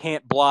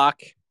 can't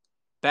block,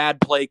 bad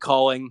play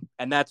calling,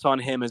 and that's on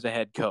him as a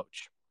head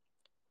coach.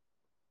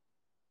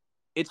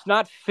 It's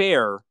not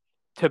fair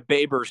to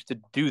Babers to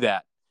do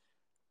that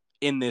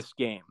in this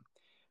game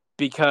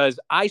because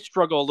I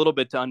struggle a little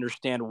bit to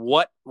understand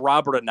what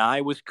Robert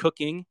Anae was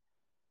cooking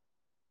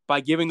by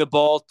giving the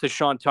ball to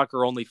Sean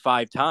Tucker only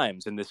 5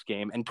 times in this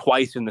game and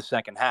twice in the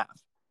second half.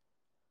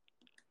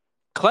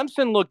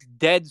 Clemson looked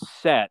dead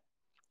set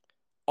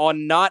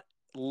on not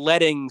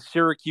letting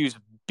Syracuse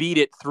beat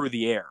it through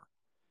the air.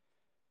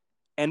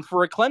 And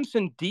for a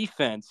Clemson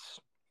defense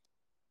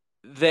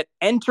that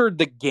entered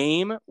the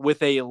game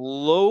with a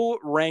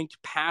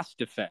low-ranked pass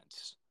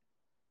defense,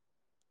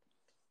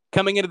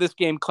 coming into this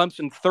game,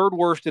 Clemson third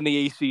worst in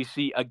the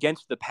ACC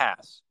against the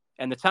pass.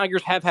 And the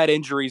Tigers have had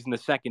injuries in the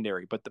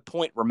secondary, but the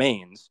point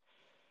remains.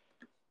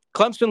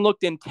 Clemson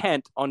looked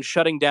intent on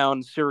shutting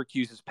down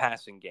Syracuse's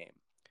passing game.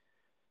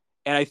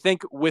 And I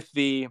think with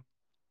the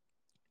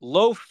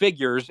low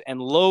figures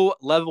and low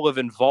level of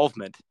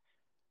involvement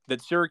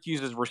that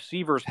Syracuse's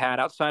receivers had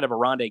outside of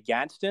Oronde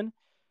Gadsden,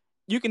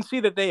 you can see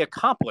that they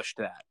accomplished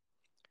that.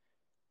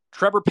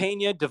 Trevor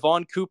Pena,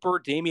 Devon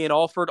Cooper, Damian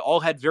Alford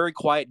all had very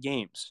quiet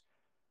games.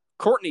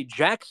 Courtney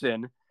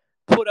Jackson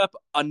put up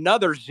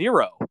another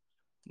 0.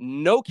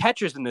 No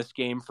catches in this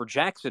game for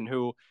Jackson,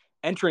 who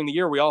entering the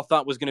year we all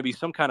thought was going to be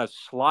some kind of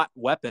slot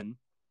weapon.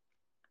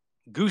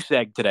 Goose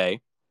egg today.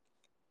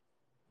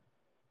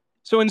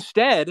 So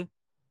instead,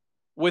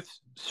 with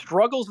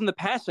struggles in the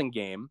passing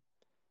game,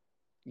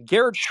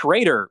 Garrett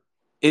Schrader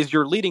is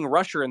your leading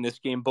rusher in this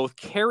game, both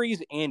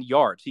carries and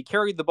yards. He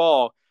carried the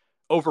ball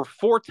over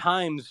 4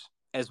 times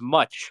as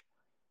much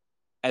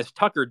as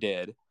Tucker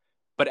did,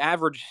 but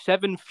averaged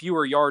 7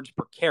 fewer yards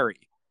per carry,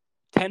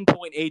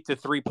 10.8 to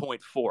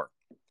 3.4.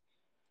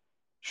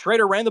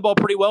 Schrader ran the ball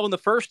pretty well in the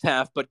first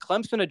half, but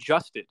Clemson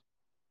adjusted.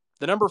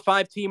 The number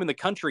 5 team in the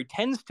country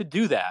tends to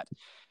do that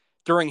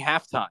during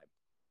halftime.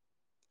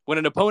 When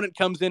an opponent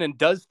comes in and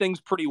does things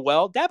pretty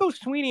well, Dabo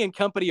Swinney and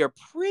company are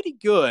pretty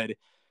good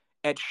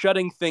at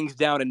shutting things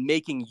down and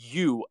making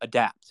you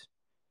adapt.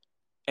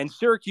 And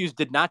Syracuse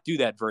did not do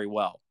that very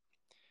well.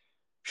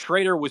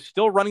 Schrader was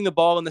still running the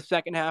ball in the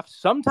second half,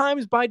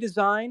 sometimes by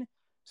design,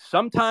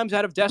 sometimes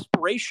out of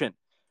desperation.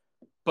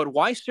 But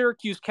why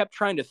Syracuse kept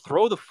trying to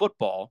throw the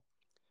football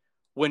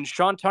when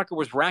Sean Tucker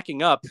was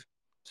racking up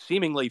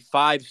seemingly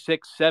 5,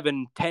 6,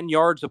 7, 10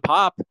 yards a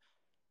pop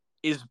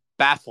is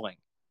baffling.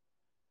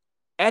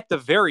 At the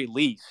very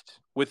least,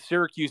 with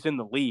Syracuse in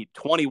the lead,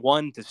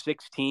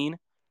 21-16,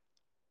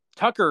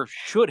 Tucker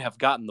should have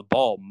gotten the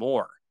ball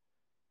more.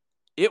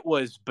 It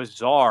was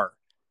bizarre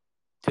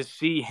to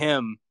see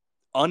him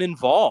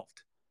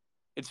uninvolved.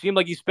 It seemed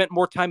like he spent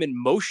more time in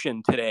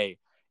motion today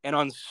and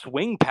on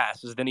swing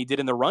passes than he did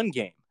in the run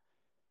game.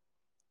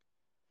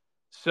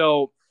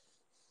 So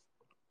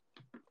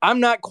I'm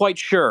not quite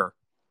sure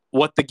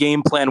what the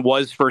game plan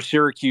was for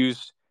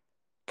Syracuse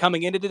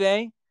coming into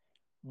today,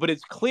 but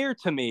it's clear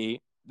to me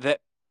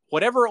that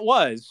whatever it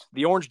was,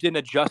 the Orange didn't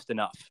adjust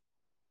enough.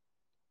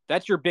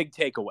 That's your big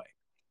takeaway.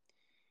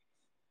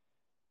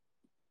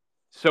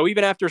 So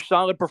even after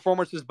solid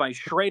performances by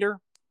Schrader,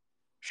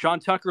 Sean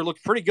Tucker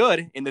looked pretty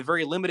good in the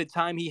very limited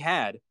time he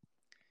had.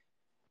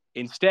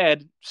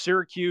 Instead,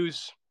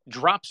 Syracuse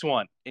drops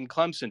one in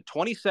Clemson,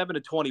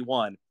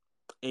 27-21,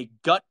 a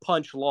gut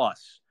punch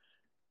loss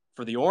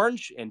for the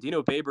Orange, and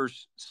Dino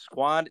Babers'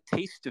 squad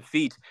tastes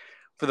defeat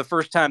for the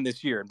first time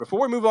this year. And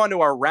before we move on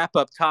to our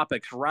wrap-up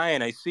topics,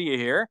 Ryan, I see you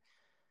here.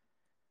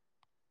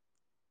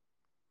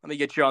 Let me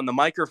get you on the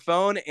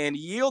microphone and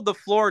yield the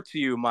floor to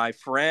you, my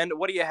friend.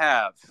 What do you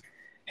have?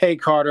 Hey,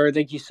 Carter,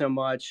 thank you so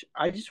much.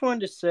 I just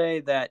wanted to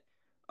say that,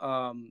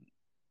 I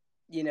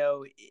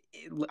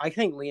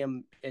think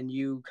Liam and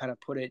you kind of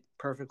put it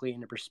perfectly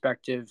into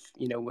perspective,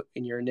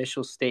 in your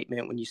initial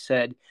statement when you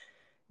said,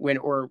 when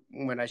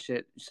I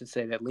should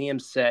say that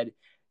Liam said,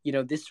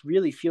 this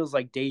really feels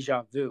like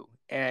deja vu.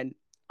 And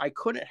I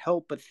couldn't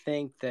help but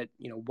think that,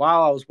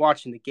 while I was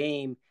watching the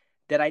game,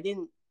 that I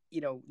didn't,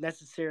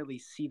 necessarily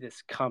see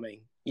this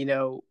coming.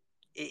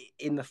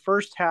 In the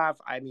first half,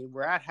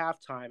 we're at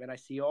halftime and I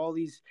see all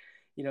these,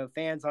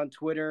 fans on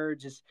Twitter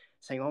just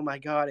saying, oh my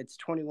God, it's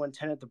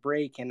 21-10 at the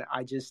break. And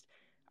I just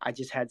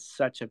had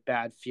such a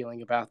bad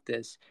feeling about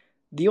this.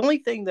 The only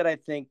thing that I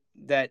think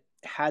that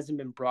hasn't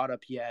been brought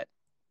up yet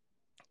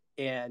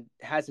and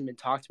hasn't been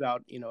talked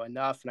about,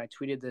 enough, and I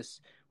tweeted this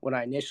when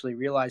I initially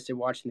realized it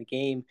watching the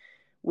game,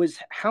 was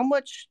how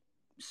much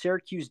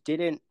Syracuse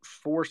didn't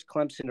force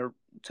Clemson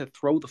to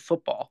throw the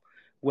football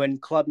when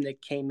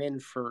Klubnik came in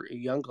for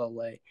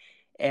Uiagalelei.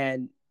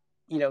 And,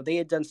 they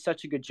had done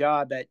such a good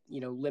job at,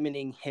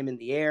 limiting him in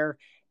the air.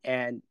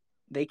 And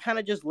they kind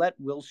of just let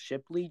Will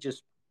Shipley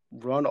just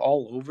run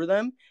all over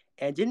them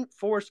and didn't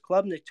force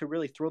Klubnik to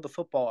really throw the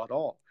football at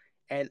all.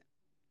 And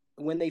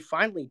when they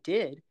finally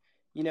did,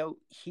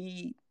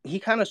 he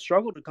kind of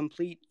struggled to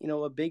complete,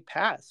 a big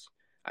pass.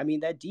 I mean,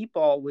 that deep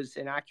ball was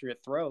an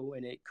accurate throw,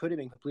 and it could have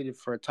been completed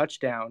for a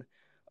touchdown.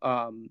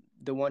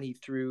 The one he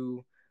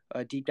threw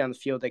deep down the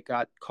field that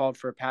got called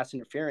for a pass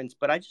interference.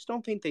 But I just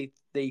don't think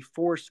they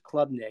forced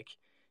Klubnik,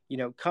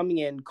 coming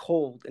in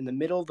cold in the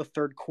middle of the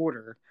third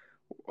quarter.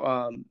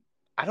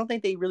 I don't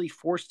think they really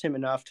forced him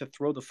enough to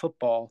throw the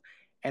football,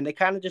 and they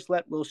kind of just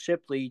let Will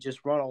Shipley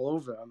just run all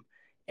over him.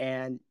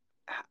 And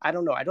I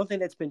don't know. I don't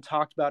think that's been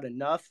talked about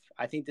enough.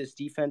 I think this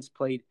defense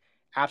played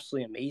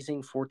absolutely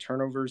amazing. 4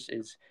 turnovers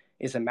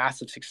is a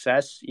massive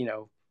success,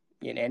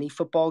 in any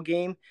football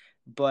game.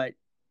 But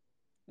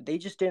they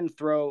just didn't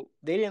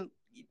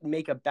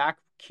make a back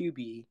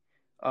QB,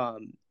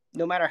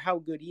 no matter how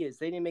good he is,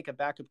 they didn't make a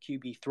backup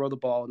QB throw the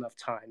ball enough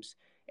times.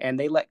 And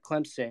they let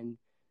Clemson,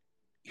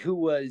 who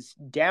was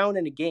down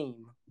in a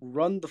game,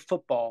 run the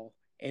football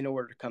in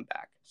order to come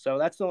back. So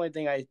that's the only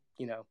thing I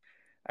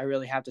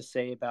really have to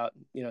say about,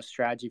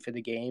 strategy for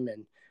the game.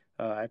 And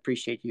I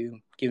appreciate you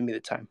giving me the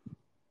time.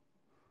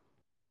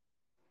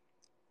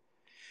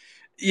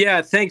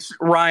 Yeah, thanks,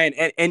 Ryan.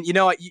 And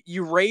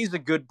you raise a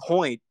good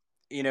point.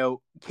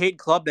 Cade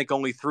Klubnik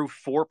only threw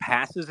 4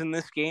 passes in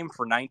this game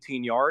for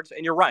 19 yards.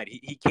 And you're right.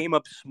 He came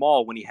up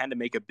small when he had to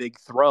make a big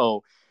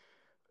throw.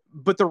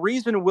 But the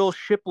reason Will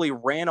Shipley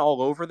ran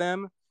all over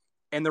them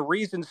and the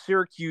reason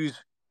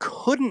Syracuse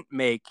couldn't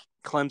make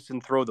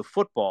Clemson throw the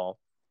football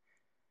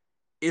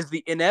is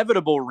the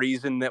inevitable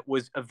reason that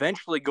was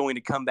eventually going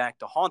to come back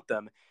to haunt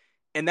them.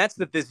 And that's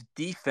that this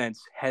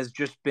defense has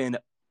just been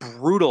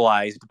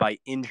brutalized by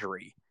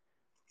injury.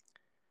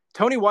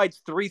 Tony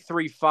White's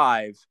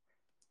 3.35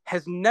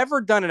 has never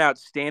done an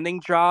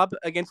outstanding job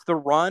against the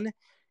run.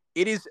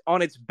 It is,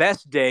 on its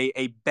best day,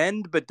 a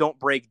bend but don't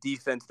break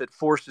defense that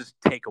forces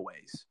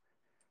takeaways.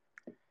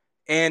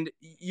 And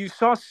you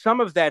saw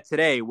some of that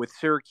today with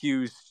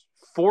Syracuse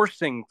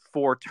forcing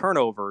 4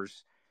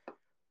 turnovers.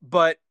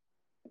 But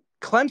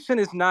Clemson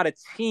is not a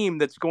team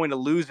that's going to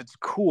lose its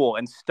cool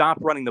and stop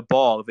running the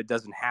ball if it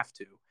doesn't have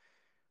to.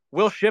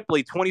 Will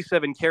Shipley,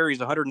 27 carries,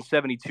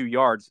 172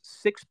 yards,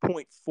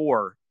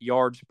 6.4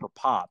 yards per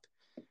pop.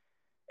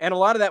 And a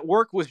lot of that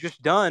work was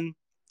just done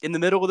in the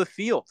middle of the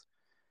field.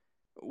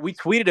 We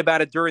tweeted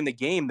about it during the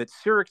game that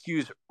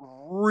Syracuse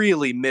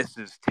really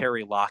misses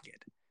Terry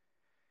Lockett.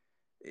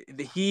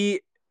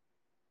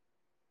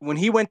 When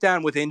he went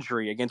down with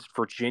injury against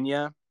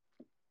Virginia,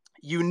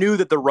 you knew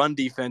that the run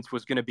defense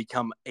was going to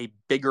become a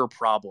bigger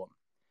problem.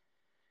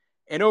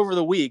 And over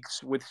the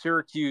weeks, with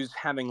Syracuse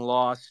having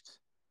lost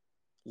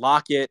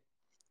Lockett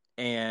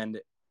and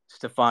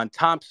Stephon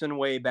Thompson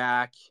way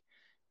back,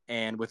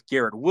 and with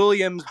Garrett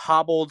Williams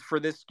hobbled for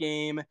this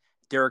game,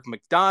 Derek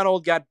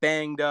McDonald got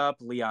banged up,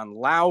 Leon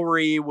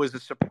Lowry was a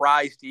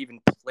surprise to even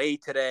play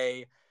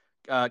today.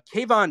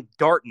 Kayvon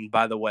Darton,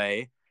 by the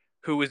way,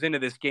 who was into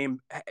this game,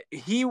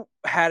 he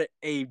had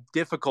a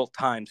difficult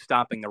time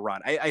stopping the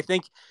run. I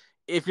think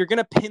if you're going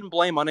to pin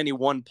blame on any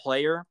one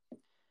player,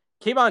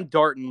 Kayvon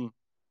Darton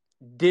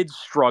did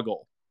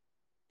struggle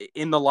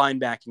in the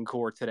linebacking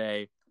core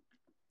today.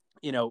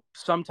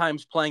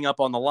 Sometimes playing up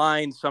on the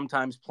line,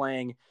 sometimes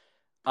playing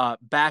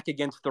back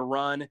against the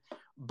run.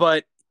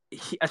 But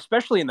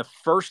especially in the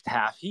first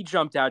half, he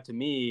jumped out to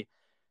me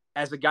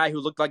as a guy who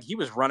looked like he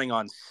was running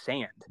on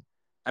sand.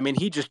 I mean,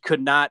 he just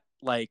could not,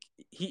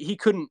 he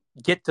couldn't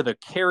get to the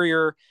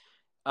carrier.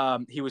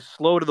 He was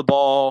slow to the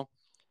ball.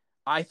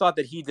 I thought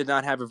that he did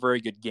not have a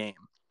very good game.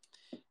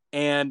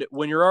 And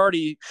when you're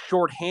already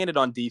shorthanded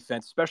on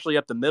defense, especially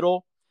up the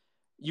middle,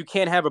 you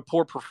can't have a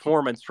poor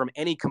performance from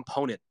any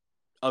component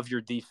of your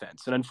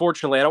defense. And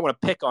unfortunately, I don't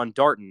want to pick on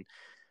Darton,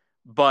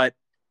 but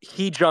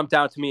he jumped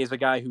out to me as a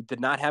guy who did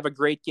not have a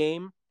great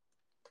game.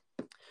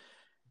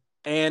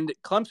 And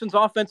Clemson's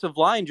offensive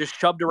line just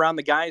shoved around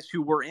the guys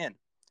who were in.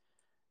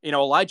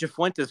 Elijah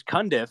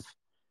Fuentes-Cundiff,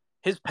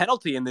 his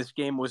penalty in this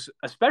game was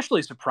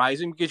especially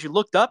surprising because you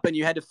looked up and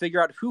you had to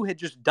figure out who had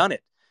just done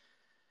it.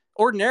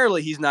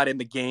 Ordinarily, he's not in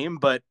the game,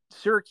 but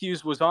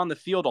Syracuse was on the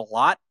field a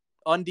lot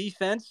on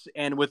defense,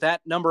 and with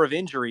that number of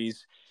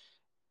injuries,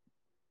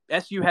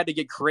 SU had to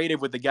get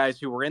creative with the guys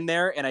who were in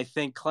there, and I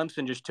think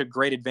Clemson just took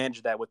great advantage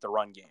of that with the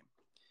run game.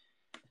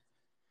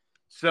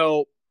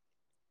 So,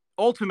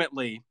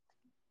 ultimately,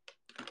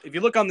 if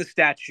you look on the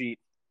stat sheet,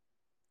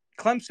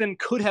 Clemson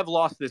could have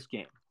lost this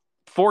game.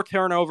 4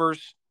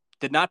 turnovers,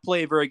 did not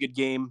play a very good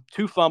game,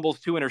 2 fumbles,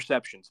 2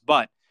 interceptions.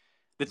 But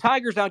the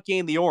Tigers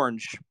outgained the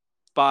Orange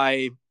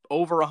by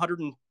over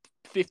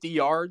 150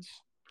 yards,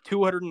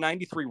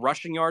 293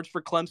 rushing yards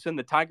for Clemson.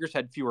 The Tigers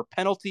had fewer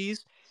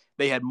penalties.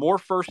 They had more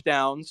first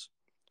downs.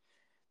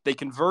 They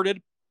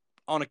converted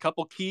on a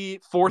couple key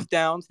 4th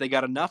downs. They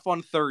got enough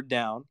on 3rd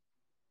down.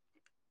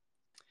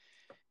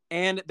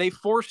 And they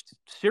forced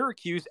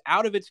Syracuse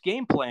out of its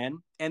game plan,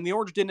 and the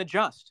Orange didn't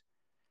adjust.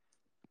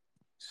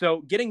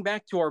 So getting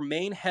back to our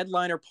main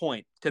headliner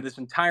point to this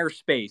entire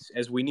space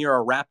as we near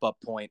our wrap-up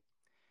point,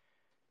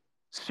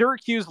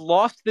 Syracuse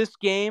lost this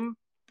game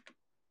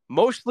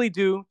mostly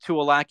due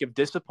to a lack of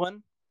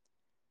discipline,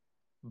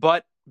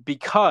 but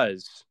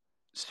because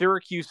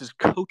Syracuse's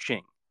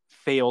coaching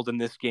failed in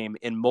this game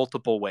in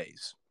multiple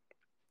ways.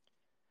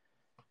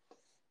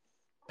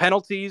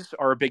 Penalties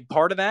are a big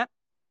part of that,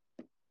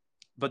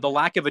 but the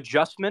lack of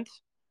adjustment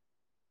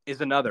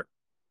is another.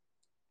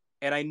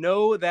 And I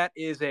know that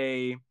is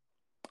a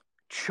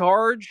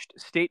charged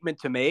statement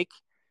to make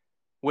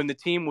when the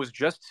team was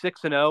just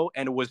 6-0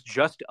 and was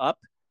just up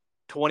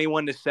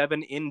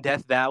 21-7 in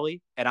Death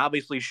Valley, and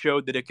obviously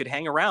showed that it could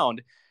hang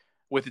around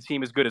with a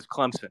team as good as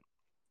Clemson.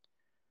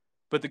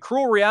 But the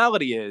cruel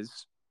reality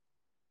is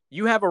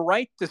you have a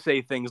right to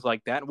say things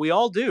like that, and we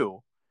all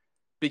do,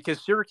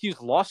 because Syracuse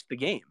lost the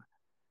game.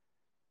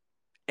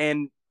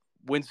 And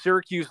when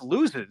Syracuse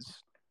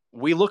loses,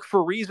 we look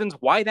for reasons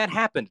why that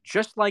happened,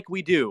 just like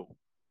we do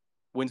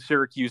when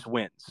Syracuse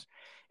wins.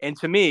 And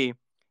to me,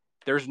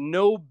 there's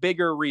no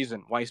bigger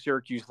reason why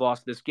Syracuse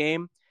lost this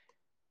game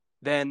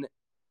than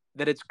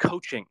that its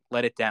coaching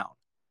let it down.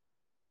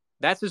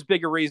 That's as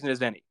big a reason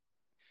as any.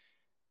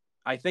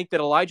 I think that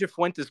Elijah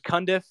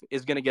Fuentes-Cundiff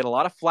is going to get a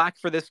lot of flack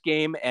for this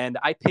game, and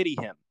I pity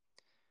him.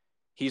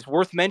 He's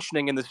worth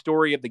mentioning in the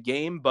story of the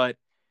game, but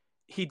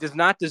he does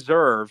not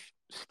deserve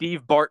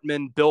Steve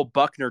Bartman, Bill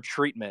Buckner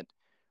treatment,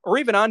 or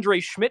even Andre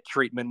Schmidt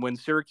treatment when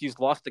Syracuse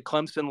lost to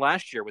Clemson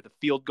last year with a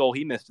field goal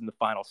he missed in the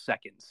final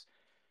seconds.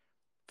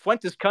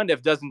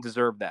 Fuentes-Cundiff doesn't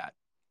deserve that.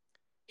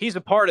 He's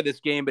a part of this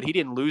game, but he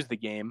didn't lose the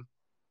game.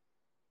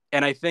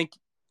 And I think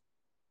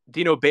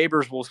Dino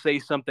Babers will say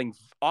something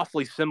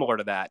awfully similar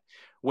to that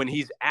when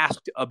he's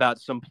asked about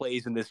some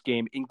plays in this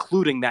game,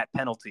 including that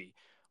penalty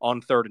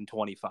on 3rd and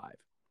 25.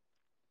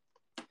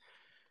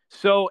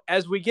 So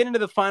as we get into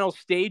the final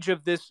stage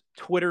of this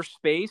Twitter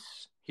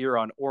space here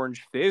on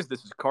Orange Fizz,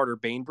 this is Carter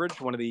Bainbridge,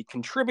 one of the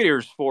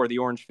contributors for the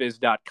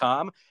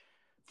orangefizz.com,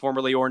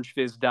 formerly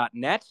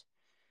orangefizz.net.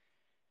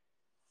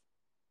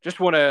 Just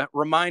want to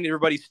remind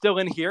everybody still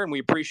in here, and we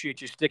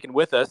appreciate you sticking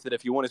with us, that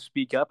if you want to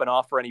speak up and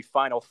offer any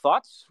final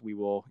thoughts, we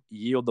will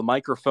yield the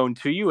microphone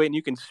to you, and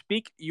you can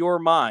speak your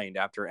mind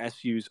after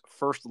SU's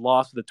first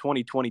loss of the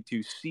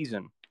 2022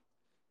 season.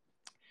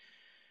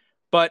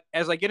 But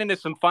as I get into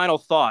some final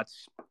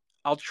thoughts,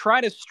 I'll try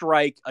to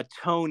strike a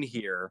tone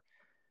here.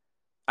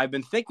 I've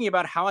been thinking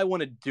about how I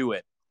want to do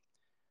it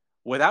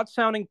without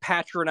sounding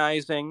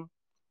patronizing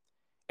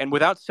and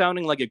without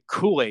sounding like a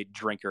Kool-Aid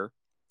drinker.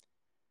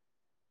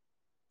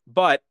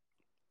 But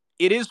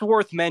it is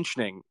worth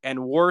mentioning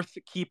and worth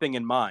keeping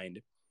in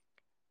mind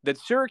that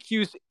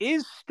Syracuse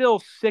is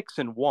still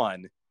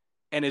 6-1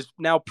 and is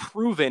now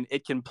proven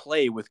it can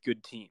play with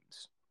good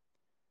teams.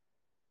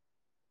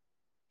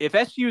 If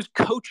SU's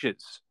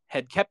coaches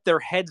had kept their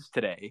heads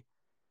today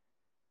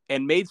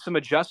and made some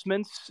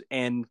adjustments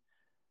and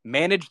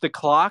managed the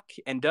clock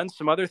and done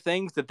some other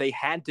things that they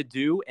had to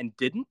do and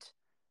didn't,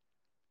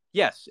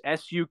 yes,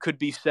 SU could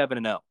be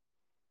 7-0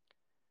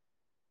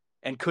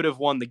 and could have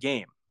won the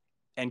game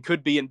and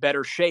could be in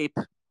better shape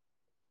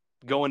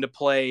going to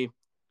play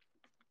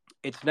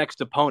its next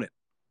opponent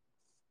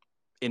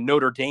in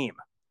Notre Dame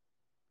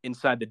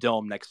inside the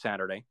Dome next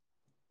Saturday.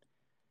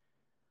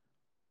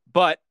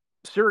 But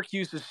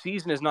Syracuse's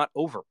season is not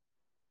over.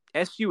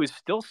 SU is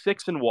still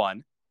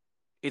 6-1.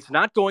 It's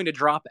not going to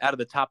drop out of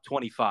the top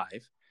 25.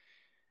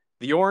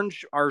 The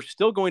Orange are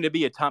still going to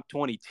be a top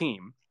 20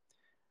 team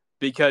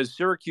because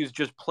Syracuse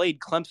just played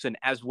Clemson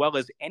as well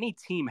as any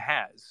team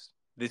has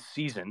this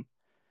season.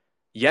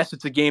 Yes,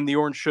 it's a game the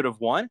Orange should have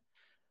won,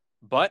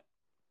 but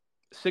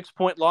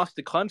 6-point loss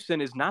to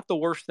Clemson is not the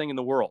worst thing in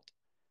the world.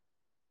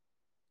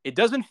 It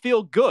doesn't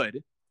feel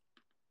good,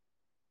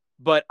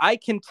 but I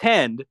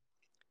contend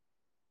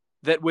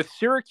that with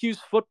Syracuse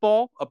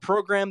football, a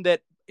program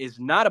that is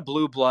not a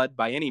blue blood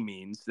by any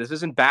means, this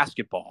isn't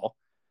basketball,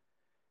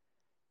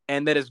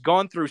 and that has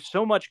gone through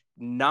so much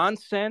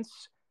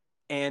nonsense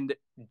and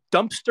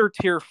dumpster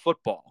tier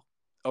football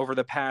over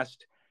the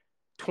past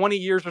 20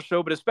 years or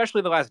so, but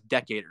especially the last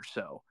decade or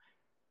so.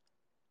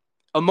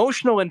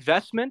 Emotional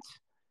investment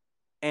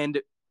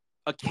and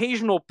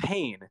occasional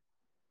pain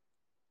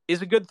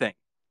is a good thing.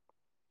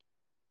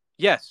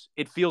 Yes,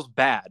 it feels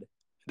bad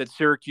that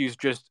Syracuse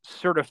just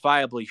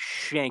certifiably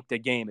shanked a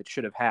game it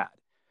should have had.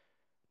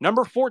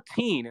 Number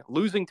 14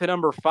 losing to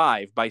number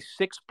 5 by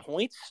 6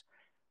 points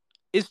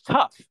is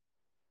tough,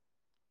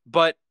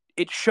 but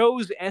it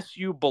shows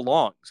SU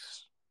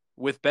belongs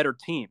with better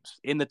teams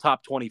in the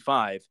top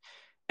 25,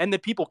 and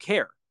that people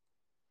care.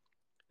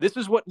 This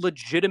is what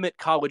legitimate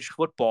college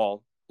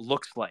football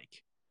looks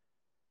like.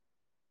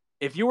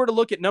 If you were to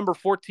look at number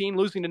 14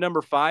 losing to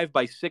number 5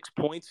 by 6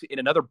 points in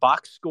another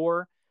box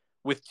score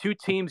with two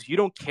teams you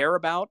don't care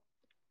about,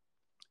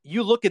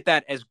 you look at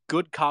that as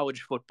good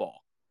college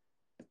football.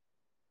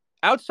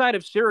 Outside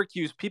of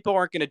Syracuse, people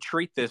aren't going to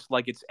treat this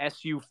like it's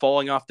SU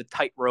falling off the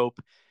tightrope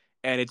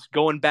and it's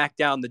going back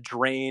down the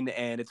drain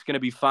and it's going to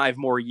be 5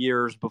 more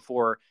years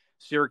before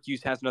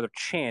Syracuse has another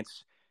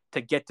chance to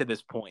get to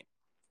this point.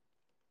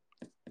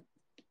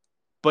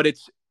 But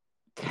it's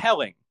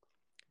telling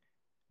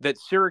that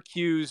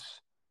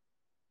Syracuse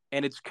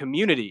and its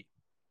community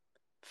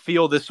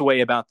feel this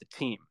way about the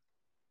team.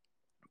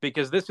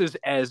 because this is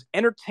as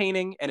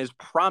entertaining and as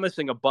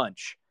promising a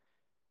bunch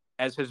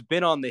as has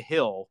been on the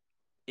Hill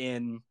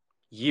in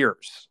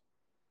years.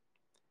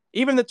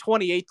 Even the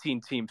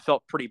 2018 team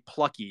felt pretty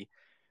plucky.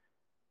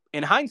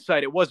 In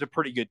hindsight, it was a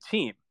pretty good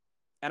team.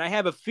 And I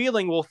have a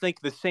feeling we'll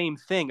think the same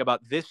thing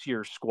about this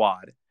year's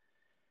squad.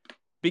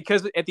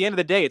 Because at the end of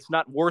the day, it's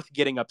not worth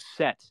getting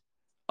upset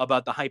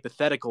about the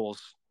hypotheticals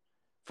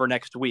for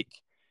next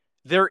week.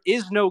 There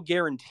is no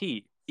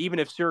guarantee, even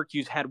if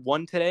Syracuse had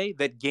won today,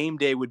 that game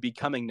day would be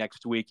coming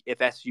next week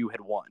if SU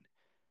had won.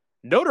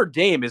 Notre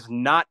Dame is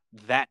not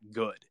that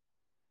good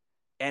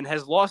and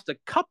has lost a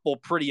couple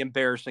pretty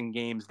embarrassing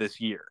games this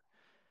year.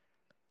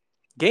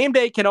 Game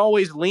day can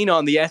always lean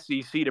on the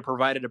SEC to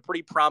provide it a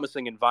pretty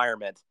promising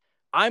environment.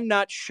 I'm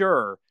not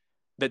sure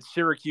that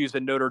Syracuse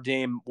and Notre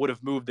Dame would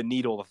have moved the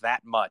needle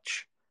that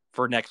much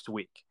for next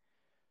week.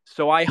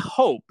 So I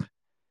hope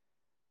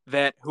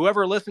that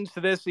whoever listens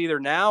to this either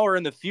now or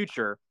in the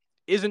future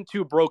isn't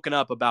too broken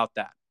up about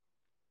that.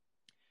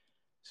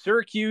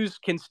 Syracuse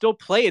can still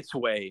play its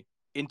way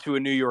into a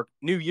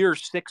New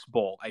Year's Six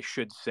bowl, I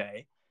should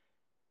say,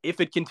 if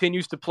it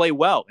continues to play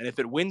well and if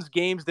it wins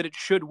games that it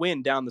should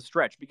win down the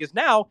stretch, because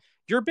now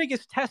your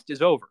biggest test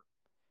is over.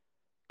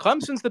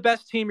 Clemson's the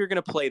best team you're going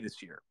to play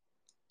this year.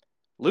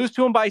 Lose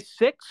to them by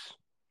 6,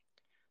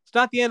 it's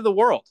not the end of the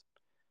world.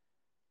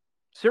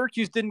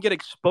 Syracuse didn't get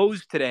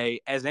exposed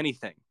today as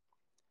anything.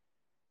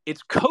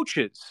 Its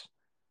coaches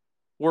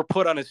were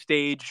put on a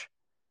stage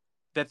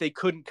that they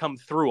couldn't come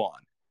through on.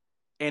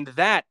 And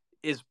that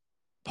is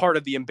part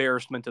of the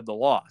embarrassment of the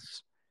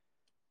loss.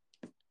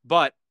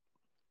 But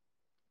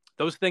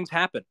those things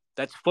happen.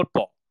 That's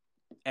football.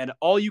 And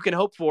all you can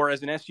hope for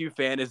as an SU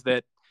fan is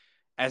that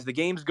as the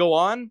games go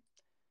on,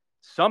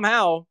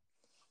 somehow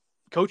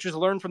coaches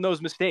learn from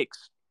those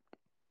mistakes.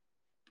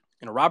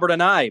 And Robert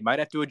and I might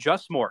have to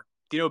adjust more.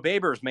 Dino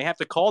Babers may have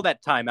to call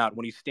that timeout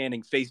when he's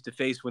standing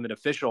face-to-face with an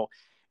official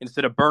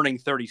instead of burning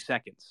 30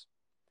 seconds.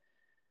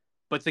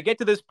 But to get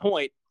to this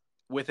point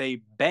with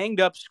a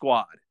banged-up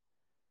squad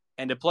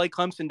and to play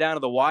Clemson down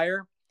to the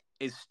wire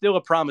is still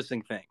a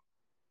promising thing.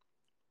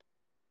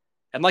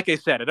 And like I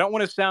said, I don't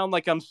want to sound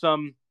like I'm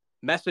some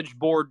message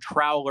board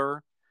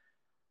trawler,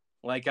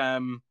 like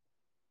I'm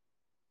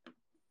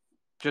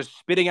just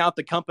spitting out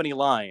the company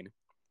line.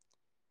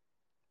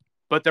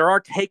 But there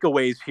are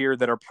takeaways here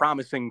that are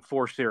promising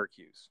for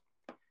Syracuse.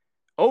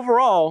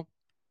 Overall,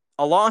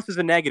 a loss is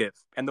a negative,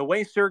 and the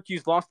way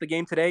Syracuse lost the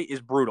game today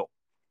is brutal.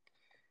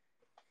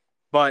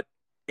 But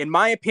in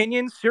my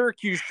opinion,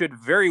 Syracuse should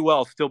very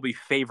well still be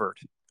favored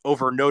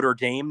over Notre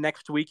Dame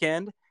next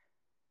weekend.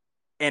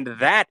 And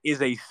that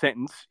is a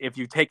sentence, if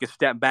you take a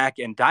step back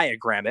and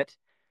diagram it,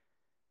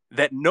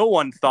 that no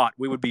one thought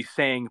we would be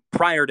saying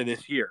prior to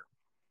this year.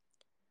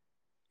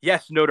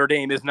 Yes, Notre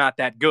Dame is not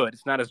that good.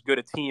 It's not as good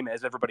a team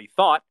as everybody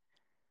thought.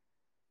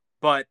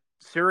 But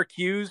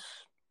Syracuse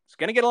is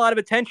going to get a lot of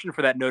attention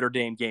for that Notre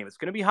Dame game. It's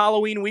going to be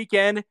Halloween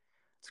weekend.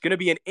 It's going to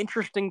be an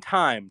interesting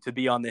time to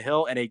be on the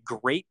Hill and a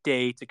great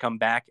day to come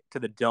back to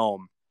the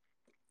Dome,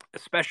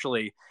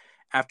 especially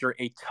after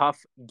a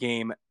tough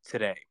game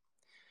today.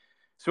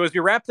 So as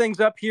we wrap things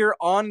up here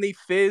on the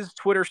Fizz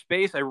Twitter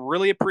space, I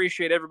really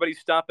appreciate everybody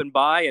stopping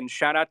by, and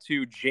shout out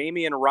to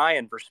Jamie and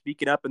Ryan for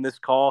speaking up in this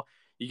call.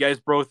 You guys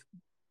both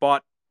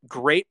brought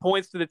great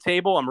points to the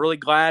table. I'm really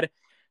glad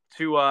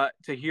to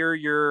hear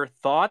your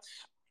thoughts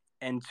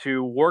and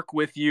to work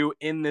with you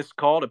in this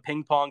call to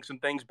ping pong some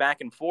things back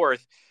and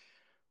forth.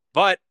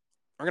 But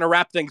we're going to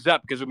wrap things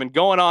up because we've been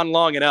going on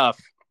long enough.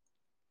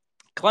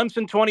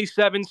 Clemson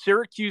 27,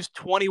 Syracuse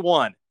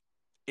 21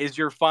 is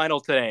your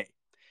final today.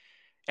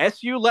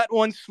 SU let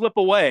one slip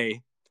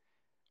away,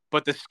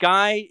 but the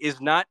sky is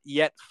not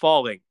yet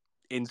falling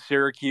in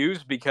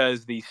Syracuse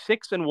because the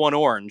 6-1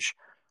 Orange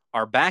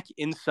are back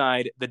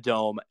inside the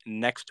Dome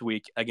next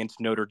week against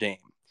Notre Dame.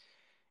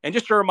 And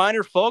just a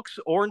reminder, folks,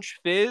 Orange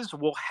Fizz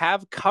will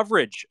have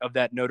coverage of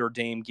that Notre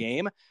Dame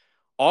game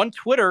on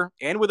Twitter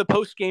and with a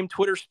post-game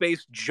Twitter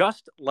space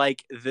just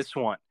like this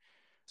one.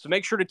 So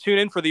make sure to tune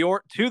in for to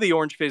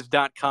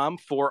theorangefizz.com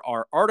for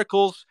our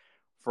articles,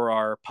 for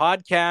our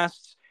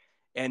podcasts,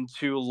 and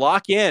to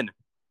lock in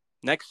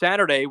next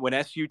Saturday when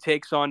SU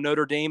takes on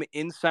Notre Dame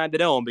inside the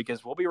Dome,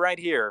 because we'll be right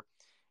here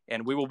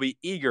and we will be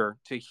eager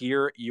to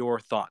hear your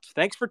thoughts.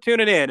 Thanks for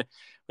tuning in.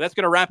 That's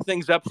going to wrap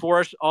things up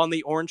for us on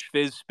the Orange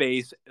Fizz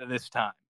space this time.